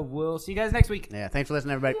 We'll see you guys next week. Yeah, thanks for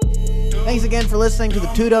listening, everybody. Thanks again for listening to the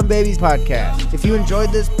Two Dumb Babies podcast. If you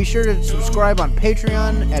enjoyed this, be sure to subscribe on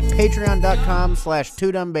Patreon at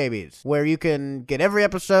patreon.com/twodumbbabies, where you can get every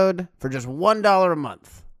episode for just $1 a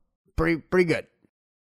month. Pretty good.